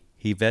picky.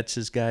 He vets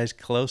his guys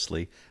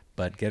closely,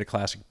 but get a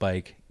classic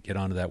bike, get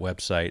onto that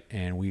website,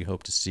 and we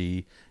hope to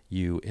see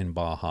you in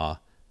Baja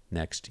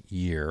next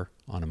year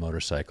on a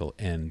motorcycle,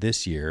 and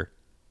this year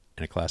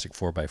in a classic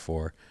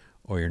 4x4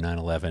 or your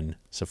 911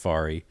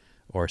 Safari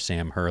or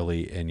Sam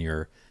Hurley in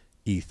your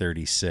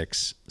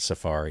E36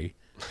 Safari.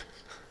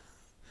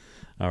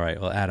 All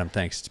right. Well, Adam,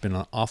 thanks. It's been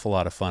an awful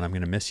lot of fun. I'm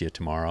going to miss you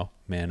tomorrow.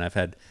 Man, I've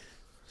had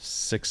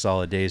 6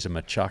 solid days of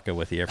machaca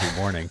with you every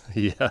morning.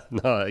 Yeah,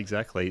 no,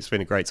 exactly. It's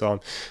been a great time.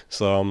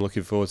 So I'm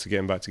looking forward to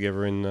getting back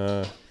together in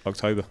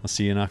October. I'll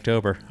see you in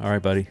October. All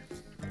right, buddy.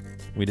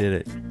 We did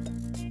it.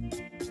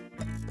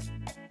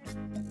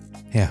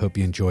 Hey, I hope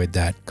you enjoyed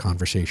that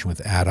conversation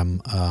with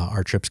Adam.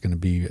 Our trip's going to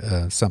be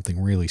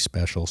something really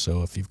special.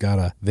 So if you've got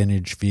a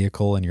vintage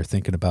vehicle and you're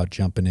thinking about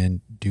jumping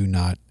in, do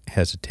not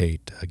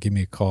hesitate. Give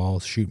me a call,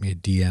 shoot me a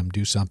DM,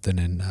 do something,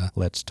 and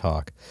let's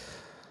talk.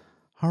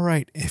 All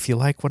right. If you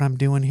like what I'm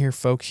doing here,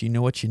 folks, you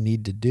know what you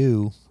need to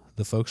do.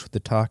 The folks with the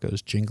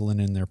tacos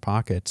jingling in their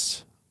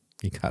pockets,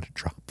 you got to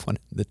drop one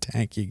in the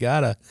tank. You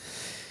got to.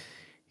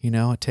 You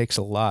know, it takes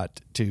a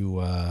lot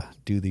to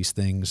do these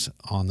things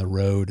on the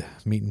road,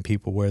 meeting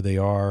people where they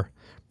are,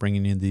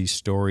 bringing in these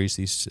stories,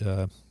 these,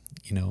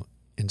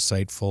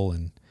 insightful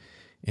and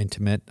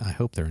intimate. I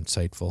hope they're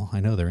insightful. I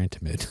know they're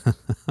intimate.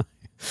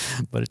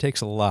 But it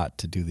takes a lot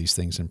to do these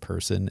things in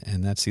person,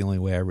 and that's the only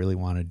way I really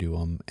want to do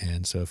them.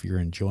 And so if you're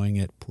enjoying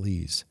it,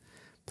 please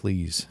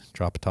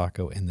drop a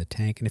taco in the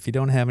tank. And if you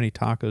don't have any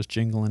tacos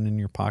jingling in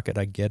your pocket,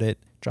 I get it.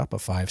 Drop a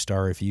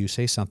 5-star review.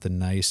 Say something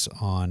nice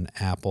on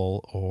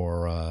Apple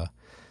or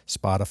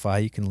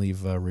Spotify. You can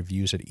leave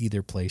reviews at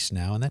either place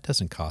now, and that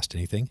doesn't cost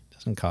anything. It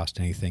doesn't cost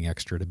anything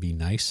extra to be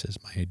nice, as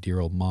my dear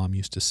old mom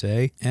used to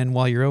say. And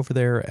while you're over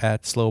there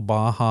at Slow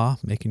Baja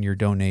making your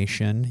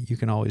donation, you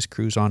can always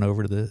cruise on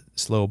over to the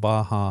Slow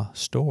Baja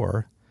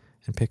store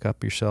and pick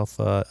up yourself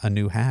a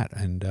new hat.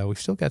 And we've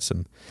still got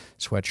some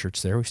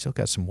sweatshirts there. We've still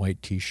got some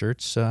white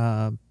T-shirts,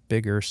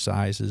 bigger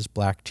sizes,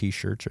 black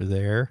T-shirts are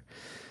there.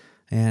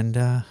 And,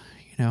 I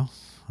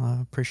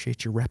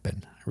appreciate you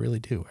repping. I really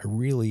do. I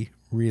really,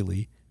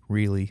 really,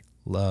 really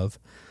love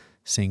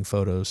seeing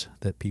photos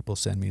that people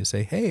send me to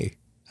say, hey,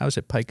 I was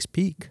at Pikes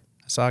Peak.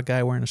 I saw a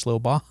guy wearing a Slow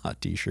Baja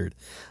T-shirt.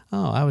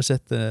 Oh, I was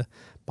at the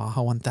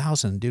Baja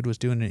 1000. Dude was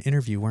doing an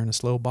interview wearing a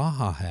Slow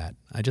Baja hat.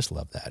 I just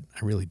love that.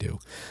 I really do.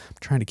 I'm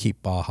trying to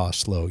keep Baja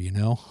slow,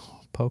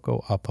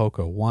 Poco a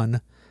poco,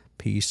 one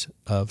piece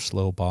of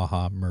Slow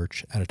Baja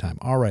merch at a time.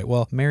 All right,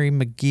 well, Mary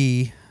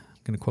McGee,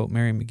 I'm going to quote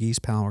Mary McGee's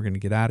pal. We're going to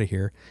get out of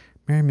here.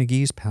 Mary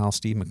McGee's pal,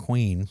 Steve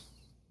McQueen,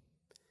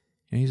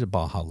 he's a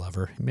Baja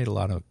lover. He made a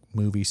lot of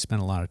movies,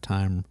 spent a lot of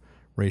time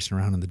racing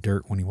around in the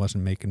dirt when he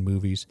wasn't making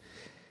movies.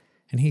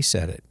 And he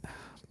said it,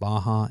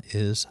 Baja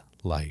is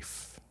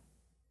life.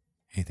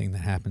 Anything that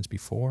happens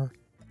before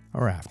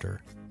or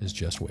after is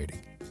just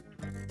waiting.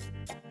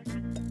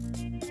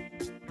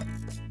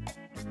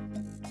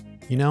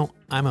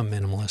 I'm a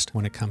minimalist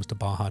when it comes to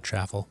Baja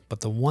travel,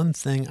 but the one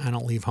thing I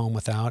don't leave home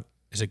without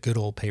is a good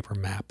old paper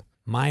map.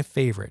 My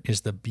favorite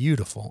is the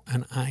beautiful,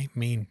 and I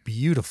mean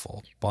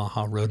beautiful,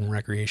 Baja Road and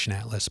Recreation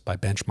Atlas by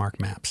Benchmark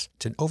Maps.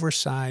 It's an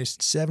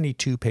oversized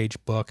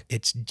 72-page book.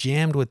 It's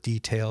jammed with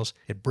details.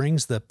 It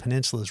brings the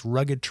peninsula's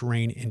rugged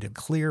terrain into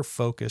clear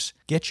focus.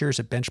 Get yours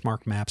at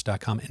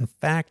benchmarkmaps.com. In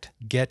fact,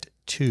 get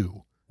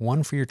two.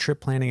 One for your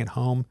trip planning at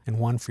home and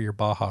one for your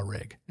Baja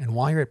rig. And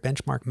while you're at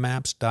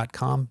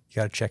benchmarkmaps.com, you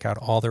got to check out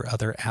all their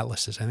other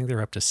atlases. I think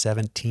they're up to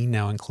 17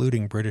 now,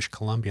 including British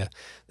Columbia.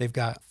 They've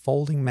got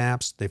folding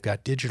maps. They've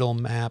got digital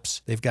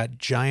maps. They've got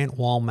giant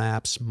wall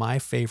maps. My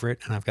favorite,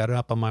 and I've got it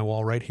up on my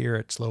wall right here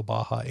at Slow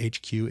Baja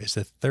HQ, is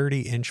the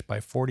 30-inch by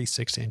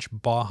 46-inch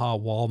Baja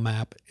wall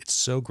map. It's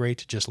so great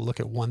to just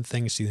look at one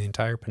thing, see the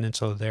entire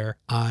peninsula there.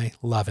 I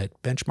love it.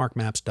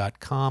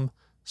 Benchmarkmaps.com,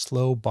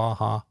 Slow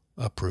Baja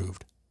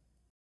approved.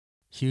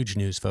 Huge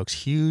news,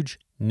 folks. Huge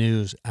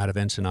news out of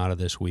Ensenada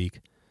this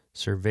week.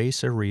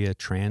 Cerveceria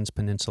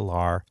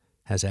Transpeninsular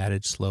has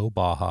added Slow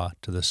Baja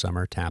to the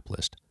summer tap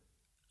list.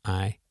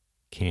 I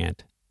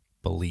can't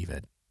believe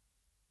it.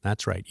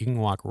 That's right. You can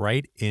walk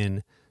right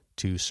in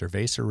to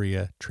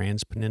Cerveceria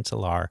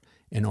Transpeninsular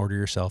and order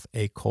yourself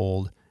a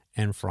cold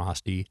and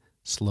frosty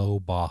Slow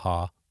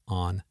Baja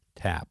on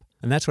tap.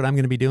 And that's what I'm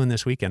going to be doing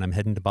this weekend. I'm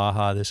heading to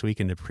Baja this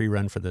weekend to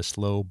pre-run for the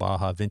Slow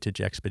Baja Vintage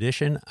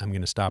Expedition. I'm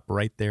going to stop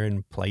right there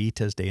in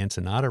Playitas de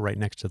Ensenada, right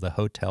next to the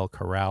Hotel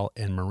Corral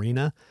and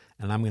Marina.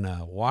 And I'm going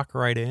to walk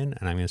right in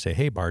and I'm going to say,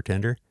 hey,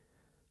 bartender,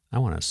 I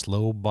want a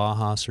Slow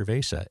Baja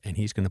Cerveza. And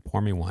he's going to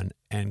pour me one.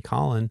 And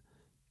Colin,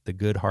 the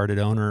good-hearted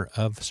owner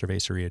of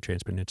Cerveceria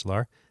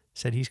Transpeninsular,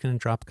 said he's going to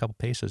drop a couple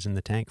pesos in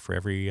the tank for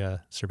every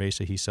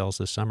cerveza he sells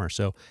this summer.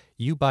 So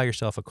you buy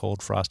yourself a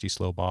cold, frosty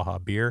Slow Baja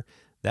beer.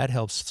 That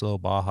helps Slow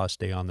Baja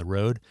stay on the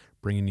road,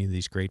 bringing you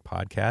these great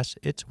podcasts.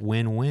 It's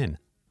win-win.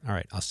 All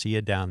right, I'll see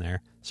you down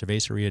there.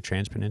 Cerveceria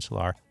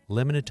Transpeninsular,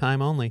 limited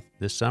time only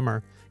this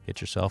summer.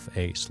 Get yourself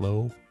a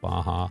Slow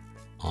Baja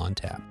on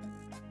tap.